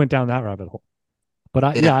we even went down that rabbit hole.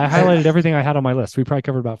 But yeah, I highlighted everything I had on my list. We probably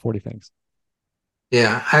covered about 40 things.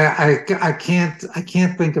 yeah, I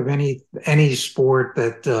can't think of any sport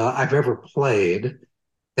that I've ever played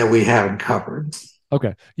that we haven't covered.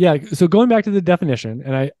 Okay. Yeah. So going back to the definition,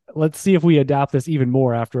 and let's see if we adapt this even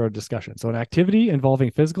more after our discussion. So an activity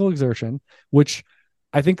involving physical exertion, which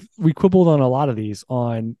I think we quibbled on a lot of these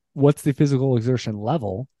on what's the physical exertion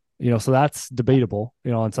level, so that's debatable,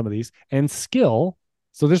 on some of these, and skill.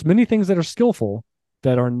 So there's many things that are skillful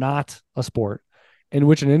that are not a sport, in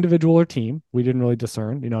which an individual or team, we didn't really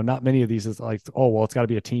discern, not many of these is like, oh, well, it's got to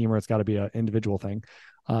be a team or it's got to be an individual thing,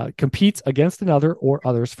 competes against another or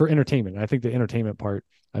others for entertainment. And I think the entertainment part,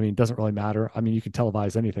 doesn't really matter. You can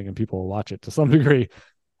televise anything and people will watch it to some degree.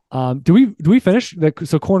 Do we finish?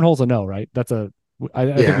 So cornhole's a no, right? I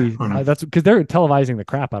think Yeah. that's because they're televising the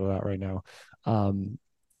crap out of that right now.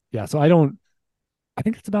 Yeah. So I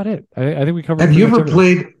think that's about it. I think we covered Have pretty you much ever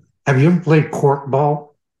everything. played? Have you ever played corkball?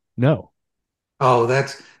 No. Oh,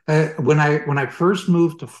 that's when I first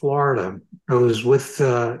moved to Florida. I was with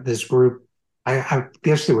this group. I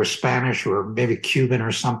guess they were Spanish or maybe Cuban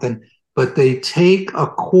or something. But they take a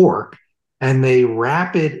cork and they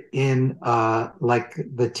wrap it in like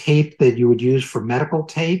the tape that you would use for medical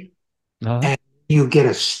tape, Uh-huh. and you get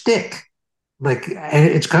a stick. And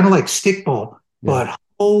it's kind of like stickball, Yeah. but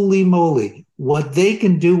holy moly, what they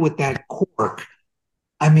can do with that cork!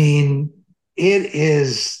 I mean,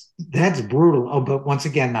 that's brutal. Oh, but once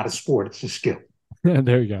again, not a sport; it's a skill.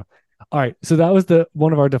 There you go. All right. So that was the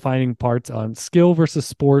one of our defining parts on skill versus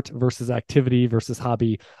sport versus activity versus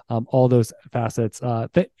hobby, all those facets.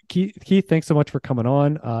 Keith, thanks so much for coming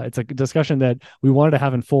on. It's a discussion that we wanted to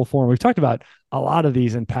have in full form. We've talked about a lot of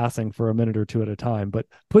these in passing for a minute or two at a time, but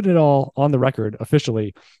putting it all on the record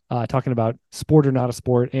officially, talking about sport or not a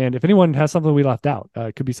sport. And if anyone has something we left out,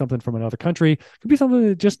 it could be something from another country, could be something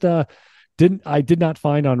that just did not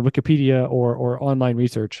find on Wikipedia or online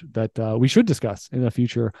research that we should discuss in the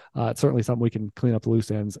future. It's certainly something we can clean up the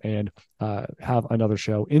loose ends and have another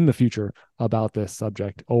show in the future about this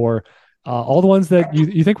subject, or all the ones that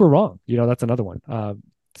you think were wrong. That's another one.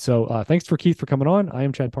 So thanks for Keith for coming on. I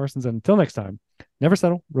am Chad Parsons, and until next time, never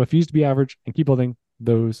settle, refuse to be average, and keep building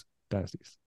those dynasties.